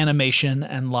of animation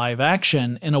and live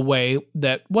action in a way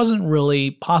that wasn't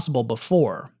really possible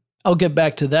before. I'll get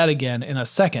back to that again in a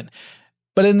second.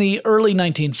 But in the early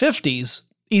 1950s,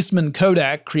 Eastman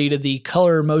Kodak created the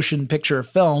color motion picture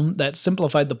film that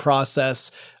simplified the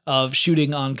process of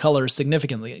shooting on color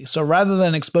significantly. So rather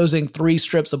than exposing 3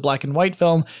 strips of black and white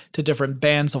film to different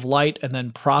bands of light and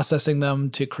then processing them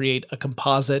to create a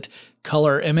composite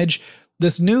color image,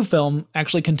 this new film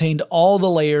actually contained all the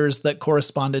layers that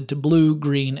corresponded to blue,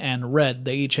 green, and red.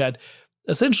 They each had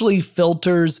essentially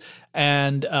filters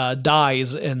and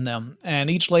dyes in them, and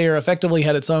each layer effectively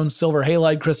had its own silver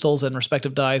halide crystals and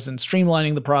respective dyes, and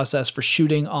streamlining the process for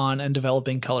shooting on and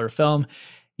developing color film.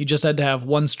 You just had to have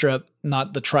one strip,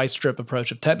 not the tri-strip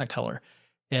approach of Technicolor.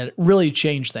 It really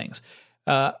changed things.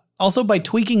 Also, by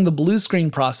tweaking the blue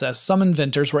screen process, some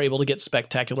inventors were able to get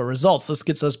spectacular results. This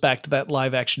gets us back to that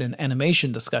live action and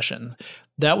animation discussion.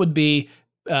 That would be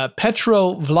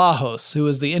Petro Vlahos, who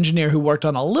was the engineer who worked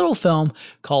on a little film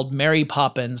called Mary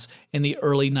Poppins in the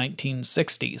early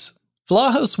 1960s.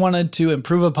 Vlahos wanted to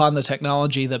improve upon the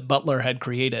technology that Butler had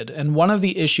created, and one of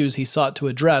the issues he sought to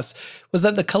address was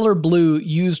that the color blue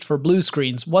used for blue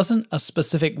screens wasn't a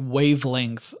specific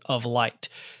wavelength of light.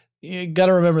 You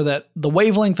gotta remember that the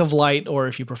wavelength of light, or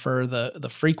if you prefer the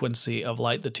frequency of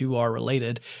light, the two are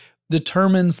related,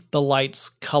 determines the light's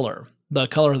color, the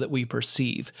color that we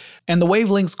perceive. And the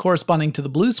wavelengths corresponding to the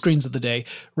blue screens of the day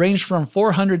ranged from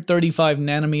 435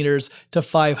 nanometers to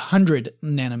 500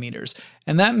 nanometers.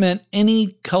 And that meant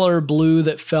any color blue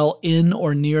that fell in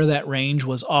or near that range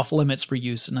was off limits for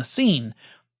use in a scene.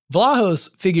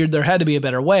 Vlahos figured there had to be a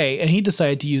better way, and he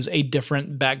decided to use a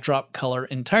different backdrop color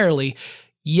entirely,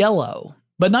 yellow.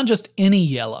 But not just any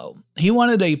yellow. He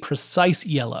wanted a precise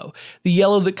yellow, the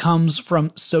yellow that comes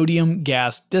from sodium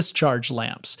gas discharge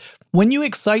lamps. When you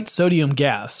excite sodium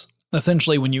gas,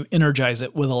 essentially when you energize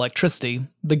it with electricity,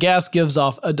 the gas gives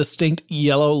off a distinct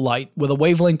yellow light with a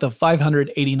wavelength of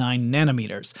 589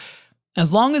 nanometers.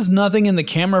 As long as nothing in the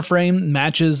camera frame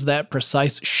matches that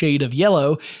precise shade of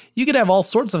yellow, you could have all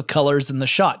sorts of colors in the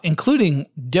shot, including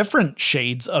different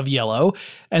shades of yellow,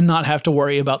 and not have to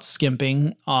worry about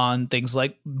skimping on things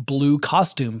like blue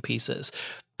costume pieces.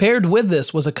 Paired with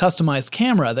this was a customized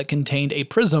camera that contained a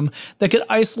prism that could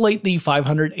isolate the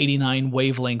 589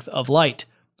 wavelength of light.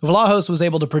 Vlahos was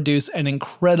able to produce an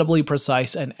incredibly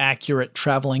precise and accurate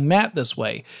traveling matte this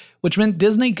way, which meant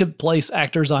Disney could place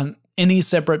actors on any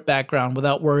separate background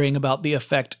without worrying about the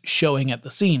effect showing at the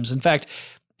seams. In fact,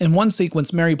 in one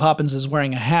sequence, Mary Poppins is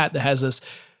wearing a hat that has this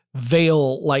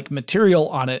veil-like material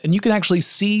on it, and you can actually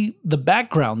see the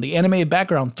background, the animated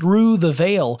background, through the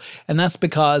veil, and that's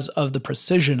because of the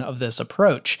precision of this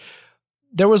approach.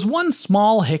 There was one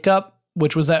small hiccup,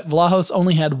 which was that Vlahos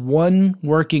only had one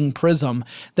working prism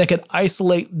that could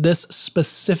isolate this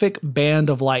specific band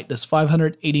of light, this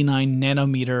 589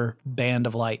 nanometer band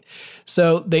of light.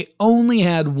 So they only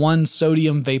had one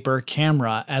sodium vapor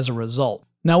camera as a result.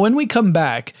 Now, when we come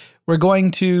back, we're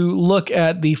going to look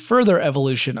at the further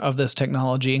evolution of this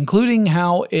technology, including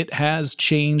how it has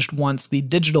changed once the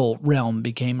digital realm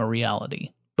became a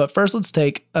reality. But first, let's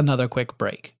take another quick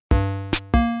break.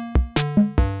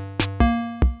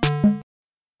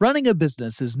 Running a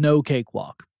business is no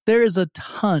cakewalk. There is a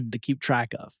ton to keep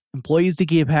track of. Employees to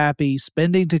keep happy,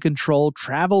 spending to control,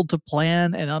 travel to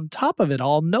plan, and on top of it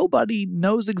all, nobody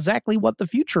knows exactly what the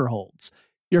future holds.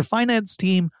 Your finance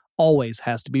team always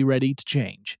has to be ready to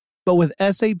change. But with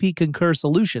SAP Concur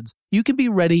Solutions, you can be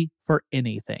ready for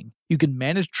anything. You can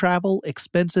manage travel,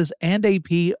 expenses, and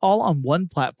AP all on one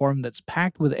platform that's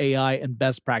packed with AI and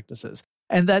best practices,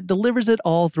 and that delivers it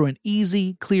all through an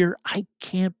easy, clear, I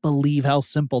can't believe how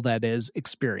simple that is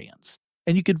experience.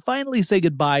 And you can finally say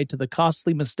goodbye to the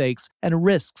costly mistakes and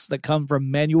risks that come from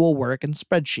manual work and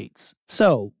spreadsheets.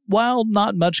 So, while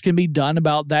not much can be done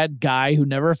about that guy who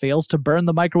never fails to burn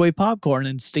the microwave popcorn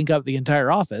and stink up the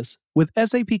entire office, with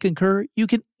SAP Concur, you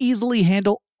can easily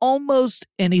handle almost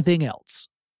anything else.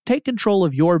 Take control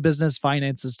of your business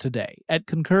finances today at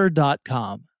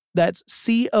Concur.com. That's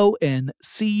CONCUR.com.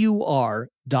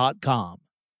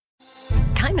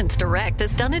 Diamonds Direct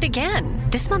has done it again.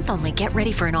 This month only, get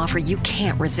ready for an offer you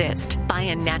can't resist. Buy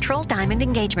a natural diamond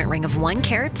engagement ring of 1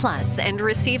 carat plus and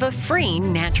receive a free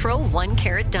natural 1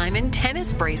 carat diamond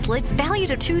tennis bracelet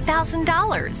valued at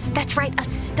 $2,000. That's right, a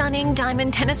stunning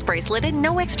diamond tennis bracelet at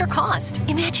no extra cost.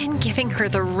 Imagine giving her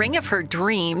the ring of her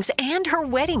dreams and her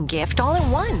wedding gift all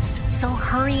at once. So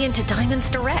hurry into Diamonds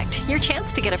Direct. Your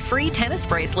chance to get a free tennis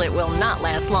bracelet will not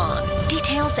last long.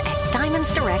 Details at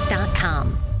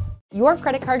diamondsdirect.com. Your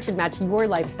credit card should match your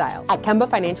lifestyle. At Kemba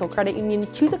Financial Credit Union,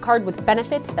 choose a card with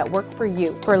benefits that work for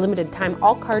you. For a limited time,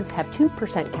 all cards have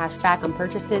 2% cash back on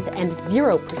purchases and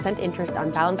 0% interest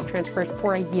on balance transfers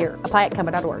for a year. Apply at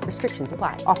Kemba.org. Restrictions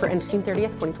apply. Offer ends June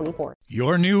 30th, 2024.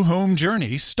 Your new home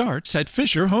journey starts at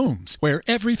Fisher Homes, where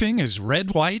everything is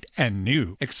red, white, and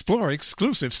new. Explore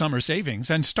exclusive summer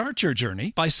savings and start your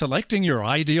journey by selecting your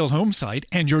ideal home site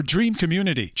and your dream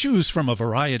community. Choose from a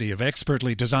variety of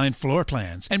expertly designed floor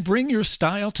plans and bring your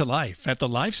style to life at the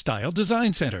Lifestyle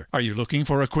Design Center. Are you looking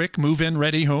for a quick move-in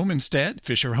ready home instead?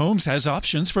 Fisher Homes has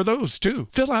options for those too.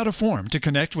 Fill out a form to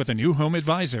connect with a new home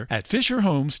advisor at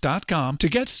fisherhomes.com to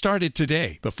get started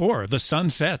today before the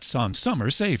sun sets on summer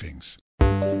savings.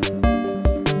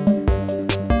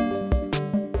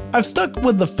 I've stuck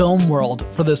with the film world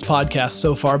for this podcast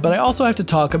so far, but I also have to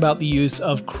talk about the use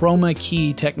of chroma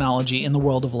key technology in the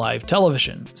world of live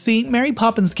television. See, Mary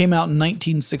Poppins came out in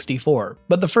 1964,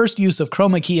 but the first use of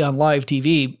chroma key on live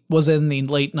TV was in the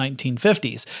late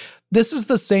 1950s. This is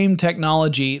the same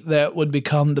technology that would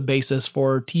become the basis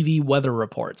for TV weather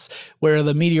reports, where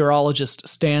the meteorologist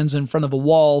stands in front of a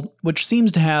wall, which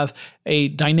seems to have a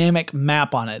dynamic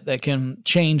map on it that can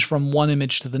change from one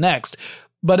image to the next.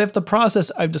 But if the process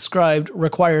I've described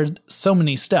required so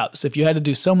many steps, if you had to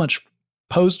do so much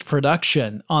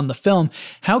post-production on the film,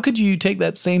 how could you take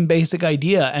that same basic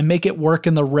idea and make it work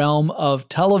in the realm of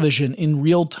television in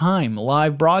real time,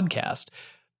 live broadcast?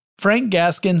 Frank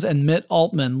Gaskins and Mitt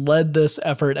Altman led this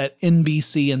effort at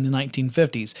NBC in the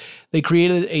 1950s. They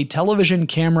created a television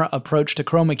camera approach to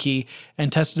chroma key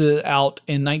and tested it out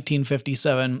in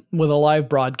 1957 with a live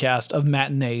broadcast of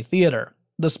matinee theater.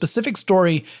 The specific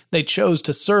story they chose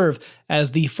to serve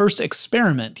as the first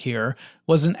experiment here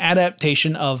was an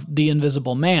adaptation of The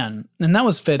Invisible Man, and that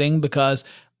was fitting because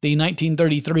the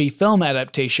 1933 film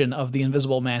adaptation of The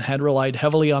Invisible Man had relied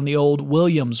heavily on the old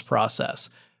Williams process.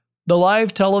 The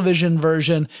live television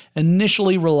version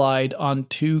initially relied on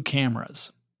two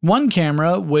cameras. One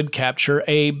camera would capture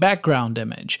a background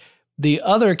image. The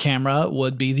other camera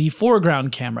would be the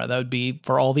foreground camera. That would be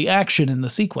for all the action in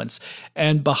the sequence.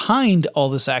 And behind all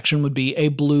this action would be a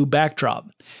blue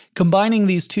backdrop. Combining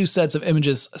these two sets of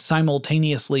images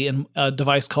simultaneously in a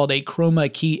device called a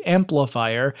chroma key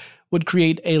amplifier would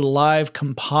create a live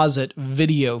composite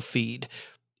video feed.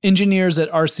 Engineers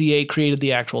at RCA created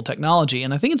the actual technology,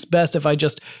 and I think it's best if I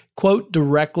just quote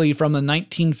directly from the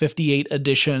 1958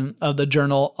 edition of the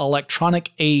journal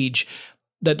Electronic Age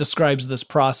that describes this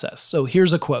process. So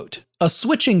here's a quote. "A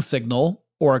switching signal,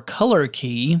 or color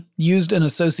key, used in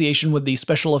association with the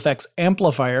special effects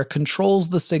amplifier controls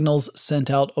the signals sent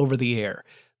out over the air.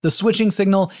 The switching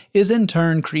signal is in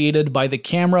turn created by the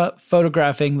camera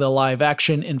photographing the live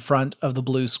action in front of the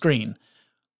blue screen.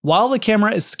 While the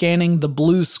camera is scanning the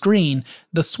blue screen,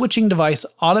 the switching device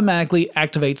automatically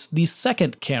activates the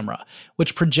second camera,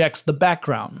 which projects the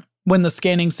background. When the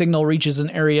scanning signal reaches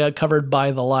an area covered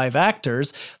by the live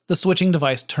actors, the switching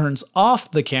device turns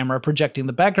off the camera projecting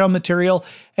the background material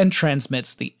and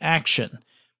transmits the action."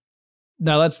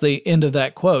 Now that's the end of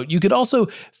that quote. You could also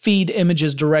feed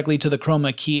images directly to the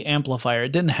chroma key amplifier.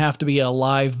 It didn't have to be a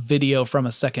live video from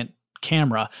a second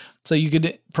camera. So you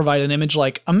could provide an image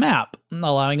like a map,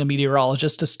 allowing a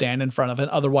meteorologist to stand in front of an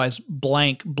otherwise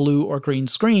blank blue or green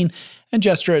screen and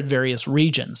gesture at various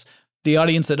regions. The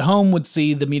audience at home would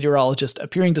see the meteorologist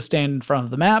appearing to stand in front of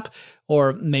the map,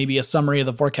 or maybe a summary of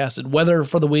the forecasted weather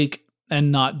for the week,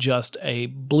 and not just a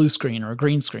blue screen or a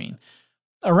green screen.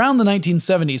 Around the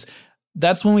 1970s,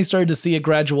 that's when we started to see a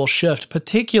gradual shift,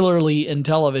 particularly in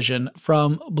television,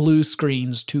 from blue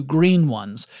screens to green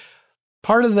ones.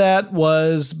 Part of that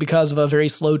was because of a very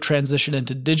slow transition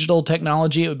into digital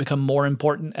technology. It would become more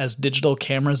important as digital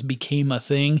cameras became a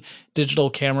thing. Digital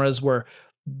cameras were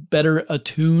better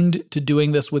attuned to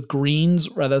doing this with greens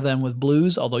rather than with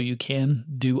blues, although you can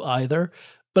do either.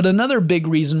 But another big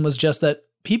reason was just that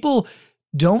people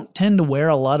don't tend to wear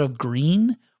a lot of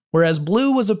green, whereas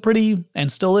blue was a pretty,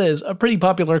 and still is, a pretty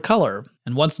popular color.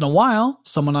 And once in a while,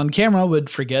 someone on camera would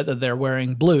forget that they're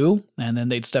wearing blue, and then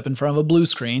they'd step in front of a blue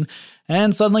screen,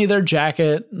 and suddenly their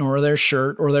jacket or their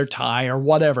shirt or their tie or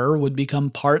whatever would become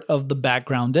part of the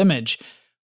background image.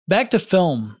 Back to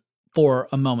film for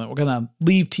a moment. We're going to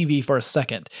leave TV for a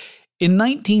second. In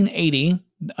 1980,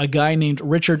 a guy named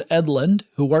Richard Edlund,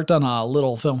 who worked on a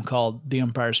little film called The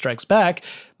Empire Strikes Back,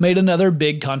 made another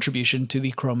big contribution to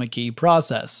the chroma key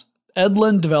process.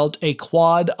 Edlund developed a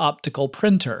quad optical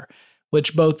printer,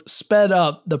 which both sped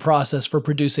up the process for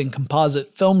producing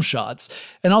composite film shots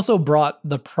and also brought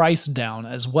the price down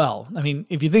as well. I mean,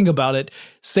 if you think about it,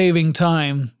 saving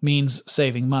time means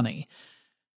saving money.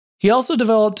 He also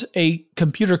developed a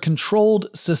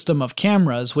computer-controlled system of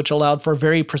cameras, which allowed for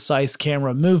very precise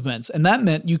camera movements, and that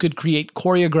meant you could create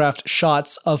choreographed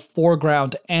shots of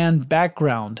foreground and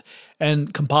background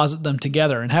and composite them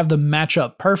together and have them match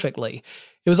up perfectly.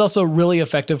 It was also really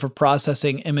effective for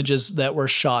processing images that were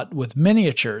shot with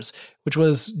miniatures, which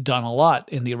was done a lot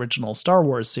in the original Star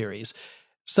Wars series.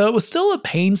 So it was still a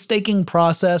painstaking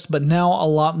process, but now a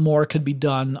lot more could be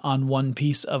done on one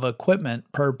piece of equipment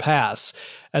per pass,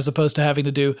 as opposed to having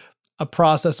to do a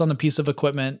process on a piece of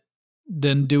equipment,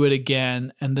 then do it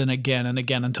again, and then again and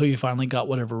again until you finally got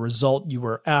whatever result you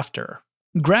were after.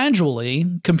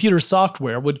 Gradually, computer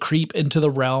software would creep into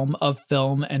the realm of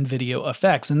film and video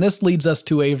effects, and this leads us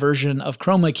to a version of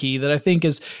chroma key that I think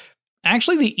is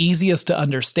actually the easiest to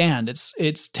understand.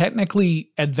 It's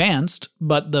technically advanced,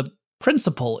 but the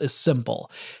principle is simple.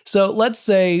 So let's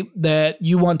say that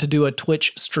you want to do a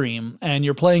Twitch stream and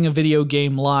you're playing a video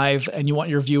game live and you want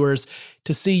your viewers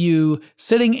to see you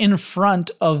sitting in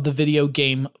front of the video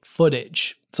game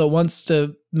footage. So it wants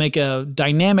to make a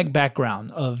dynamic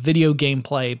background of video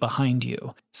gameplay behind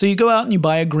you. So you go out and you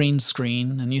buy a green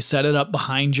screen and you set it up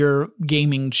behind your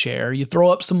gaming chair. You throw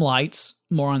up some lights,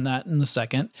 more on that in a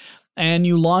second, and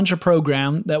you launch a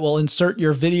program that will insert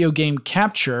your video game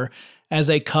capture as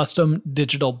a custom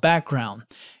digital background.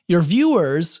 Your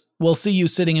viewers will see you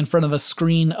sitting in front of a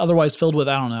screen otherwise filled with,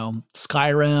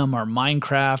 Skyrim or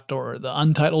Minecraft or the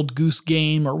Untitled Goose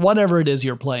Game or whatever it is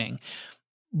you're playing.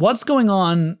 What's going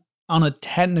on a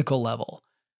technical level?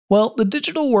 Well, the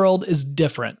digital world is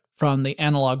different from the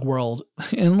analog world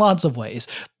in lots of ways,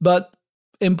 but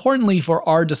importantly for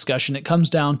our discussion, it comes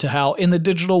down to how in the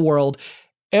digital world,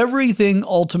 everything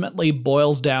ultimately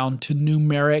boils down to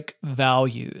numeric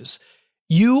values.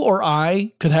 You or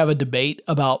I could have a debate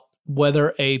about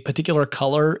whether a particular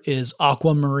color is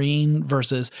aquamarine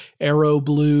versus arrow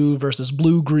blue versus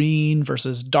blue-green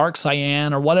versus dark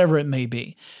cyan or whatever it may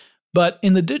be. But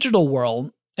in the digital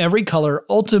world, every color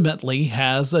ultimately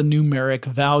has a numeric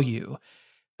value.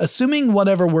 Assuming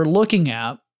whatever we're looking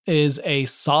at is a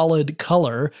solid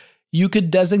color, you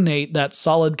could designate that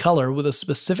solid color with a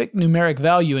specific numeric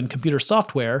value in computer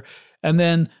software and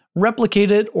then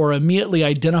replicate it or immediately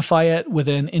identify it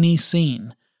within any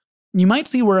scene. You might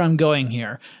see where I'm going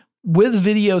here. With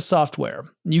video software,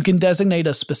 you can designate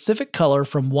a specific color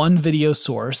from one video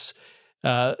source.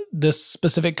 This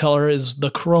specific color is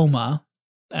the chroma,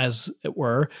 as it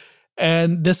were,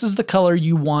 and this is the color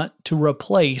you want to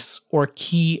replace or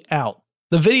key out.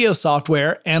 The video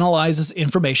software analyzes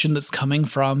information that's coming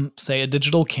from, say, a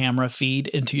digital camera feed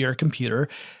into your computer,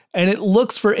 and it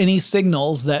looks for any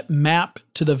signals that map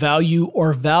to the value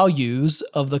or values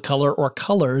of the color or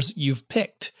colors you've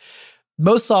picked.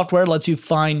 Most software lets you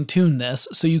fine-tune this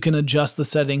so you can adjust the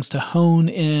settings to hone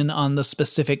in on the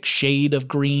specific shade of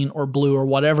green or blue or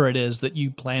whatever it is that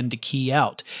you plan to key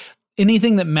out.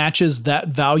 Anything that matches that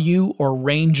value or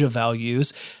range of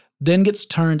values then gets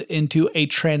turned into a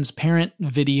transparent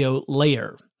video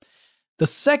layer. The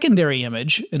secondary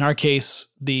image, in our case,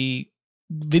 the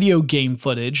video game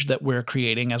footage that we're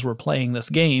creating as we're playing this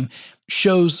game,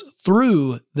 shows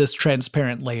through this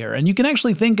transparent layer. And you can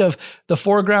actually think of the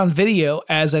foreground video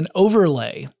as an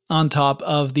overlay on top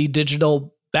of the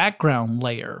digital background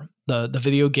layer, the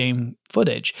video game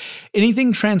footage.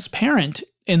 Anything transparent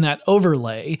in that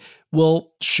overlay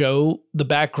will show the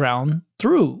background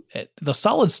through it. The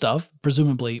solid stuff,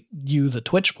 presumably you, the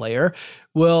Twitch player,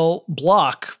 will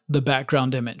block the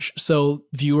background image. So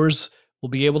viewers will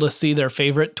be able to see their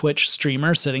favorite Twitch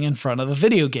streamer sitting in front of a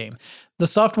video game. The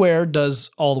software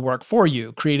does all the work for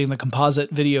you, creating the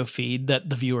composite video feed that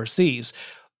the viewer sees.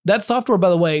 That software, by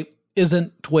the way,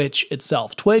 isn't Twitch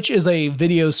itself. Twitch is a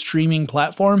video streaming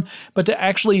platform, but to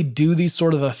actually do these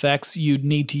sort of effects, you'd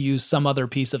need to use some other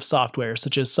piece of software,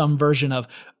 such as some version of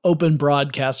Open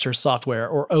Broadcaster software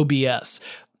or OBS.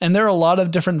 And there are a lot of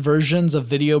different versions of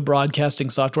video broadcasting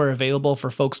software available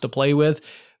for folks to play with,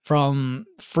 from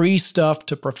free stuff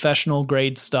to professional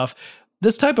grade stuff.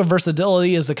 This type of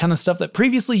versatility is the kind of stuff that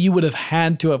previously you would have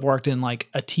had to have worked in like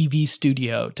a TV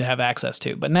studio to have access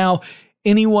to. But now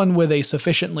anyone with a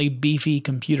sufficiently beefy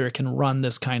computer can run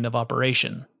this kind of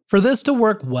operation. For this to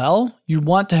work well, you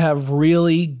want to have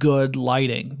really good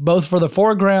lighting, both for the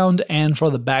foreground and for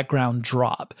the background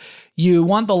drop. You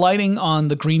want the lighting on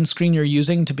the green screen you're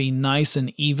using to be nice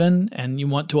and even, and you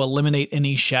want to eliminate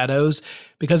any shadows,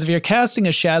 because if you're casting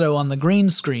a shadow on the green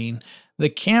screen, the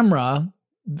camera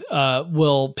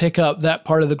will pick up that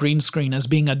part of the green screen as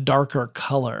being a darker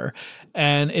color.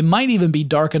 And it might even be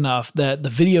dark enough that the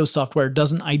video software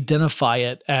doesn't identify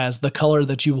it as the color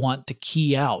that you want to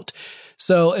key out.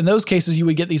 So in those cases, you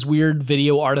would get these weird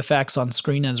video artifacts on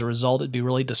screen. As a result, it'd be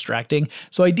really distracting.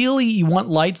 So ideally, you want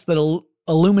lights that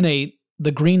illuminate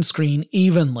the green screen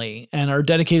evenly and are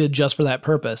dedicated just for that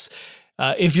purpose.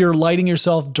 If you're lighting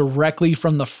yourself directly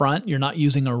from the front, you're not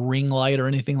using a ring light or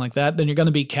anything like that, then you're going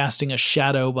to be casting a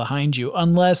shadow behind you,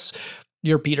 unless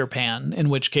you're Peter Pan, in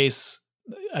which case,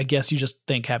 I guess you just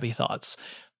think happy thoughts.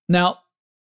 Now,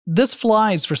 this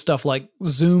flies for stuff like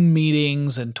Zoom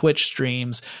meetings and Twitch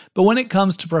streams, but when it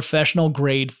comes to professional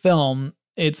grade film,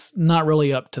 it's not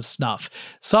really up to snuff.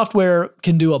 Software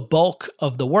can do a bulk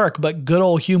of the work, but good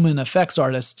old human effects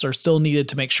artists are still needed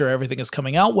to make sure everything is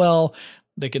coming out well.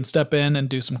 They can step in and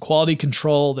do some quality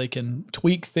control. They can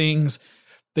tweak things.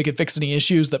 They can fix any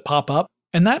issues that pop up.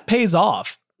 And that pays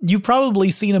off. You've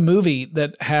probably seen a movie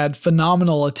that had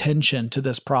phenomenal attention to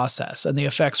this process, and the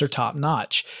effects are top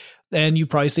notch. And you've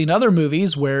probably seen other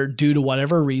movies where, due to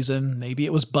whatever reason, maybe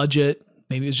it was budget,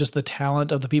 maybe it was just the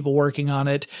talent of the people working on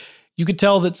it, you could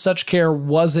tell that such care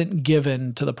wasn't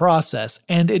given to the process,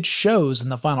 and it shows in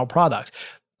the final product.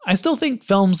 I still think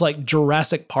films like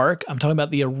Jurassic Park, I'm talking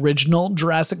about the original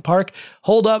Jurassic Park,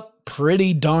 hold up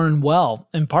pretty darn well.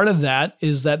 And part of that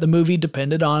is that the movie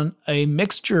depended on a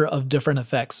mixture of different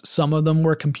effects. Some of them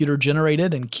were computer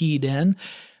generated and keyed in.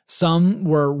 Some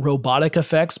were robotic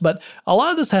effects, but a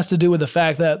lot of this has to do with the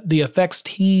fact that the effects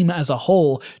team as a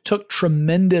whole took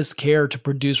tremendous care to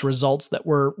produce results that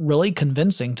were really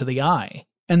convincing to the eye.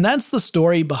 And that's the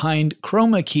story behind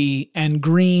chroma key and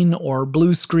green or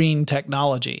blue screen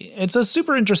technology. It's a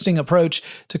super interesting approach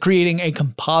to creating a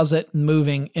composite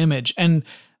moving image. And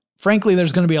frankly,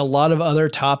 there's going to be a lot of other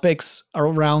topics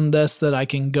around this that I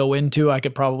can go into. I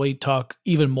could probably talk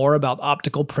even more about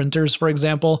optical printers, for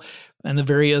example, and the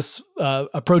various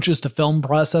approaches to film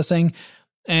processing.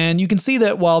 And you can see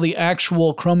that while the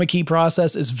actual chroma key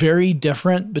process is very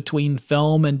different between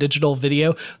film and digital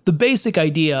video, the basic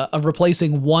idea of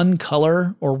replacing one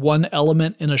color or one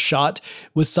element in a shot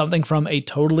with something from a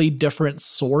totally different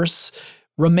source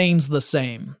remains the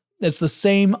same. It's the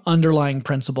same underlying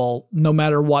principle, no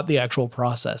matter what the actual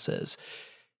process is.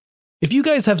 If you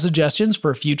guys have suggestions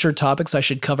for future topics I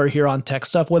should cover here on Tech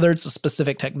Stuff, whether it's a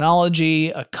specific technology,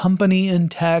 a company in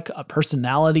tech, a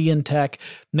personality in tech,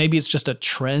 maybe it's just a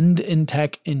trend in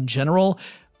tech in general,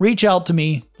 reach out to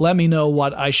me. Let me know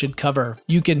what I should cover.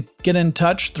 You can get in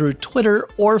touch through Twitter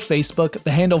or Facebook. The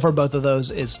handle for both of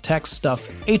those is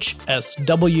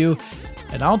TechStuffHSW.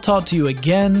 And I'll talk to you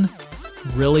again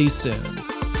really soon.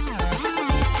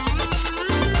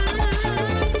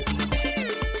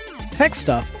 Tech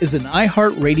Stuff is an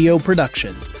iHeartRadio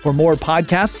production. For more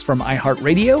podcasts from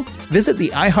iHeartRadio, visit the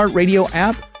iHeartRadio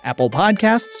app, Apple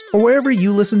Podcasts, or wherever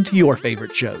you listen to your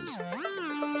favorite shows.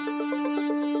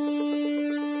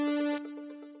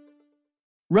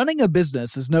 Running a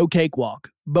business is no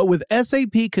cakewalk, but with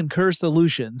SAP Concur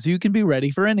Solutions, you can be ready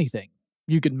for anything.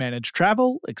 You can manage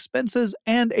travel, expenses,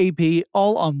 and AP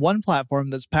all on one platform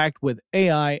that's packed with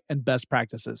AI and best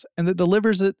practices, and that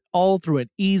delivers it all through an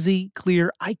easy,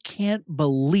 clear, I can't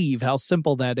believe how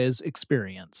simple that is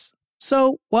experience.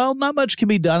 So, while not much can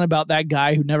be done about that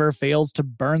guy who never fails to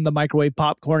burn the microwave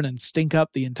popcorn and stink up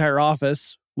the entire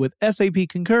office, with SAP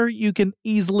Concur, you can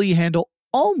easily handle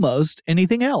almost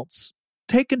anything else.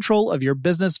 Take control of your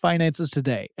business finances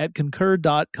today at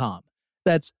Concur.com.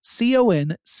 That's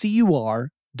CONCUR.com.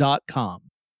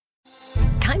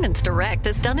 Diamonds Direct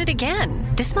has done it again.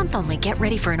 This month only, get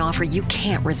ready for an offer you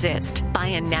can't resist. Buy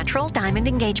a natural diamond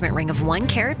engagement ring of 1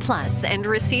 carat plus and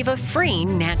receive a free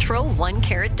natural 1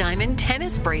 carat diamond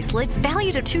tennis bracelet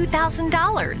valued at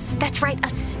 $2,000. That's right, a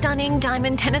stunning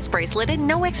diamond tennis bracelet at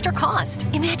no extra cost.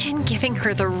 Imagine giving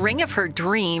her the ring of her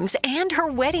dreams and her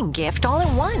wedding gift all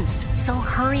at once. So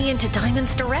hurry into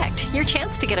Diamonds Direct. Your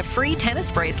chance to get a free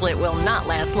tennis bracelet will not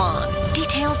last long.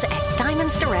 Details at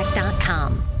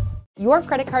diamondsdirect.com. Your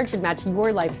credit card should match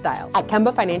your lifestyle. At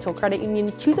Kemba Financial Credit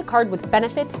Union, choose a card with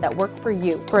benefits that work for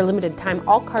you. For a limited time,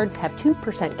 all cards have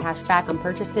 2% cash back on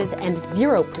purchases and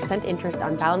 0% interest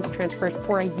on balance transfers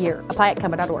for a year. Apply at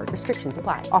Kemba.org. Restrictions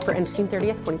apply. Offer ends June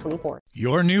 30th, 2024.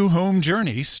 Your new home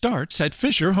journey starts at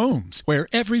Fisher Homes, where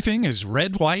everything is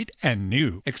red, white, and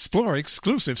new. Explore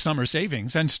exclusive summer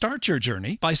savings and start your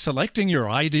journey by selecting your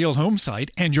ideal home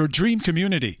site and your dream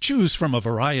community. Choose from a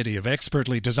variety of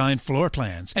expertly designed floor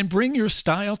plans and bring your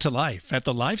style to life at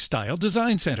the Lifestyle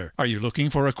Design Center. Are you looking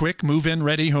for a quick move-in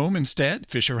ready home instead?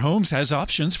 Fisher Homes has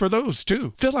options for those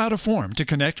too. Fill out a form to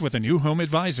connect with a new home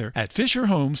advisor at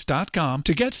FisherHomes.com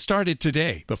to get started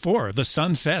today before the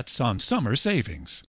sun sets on summer savings.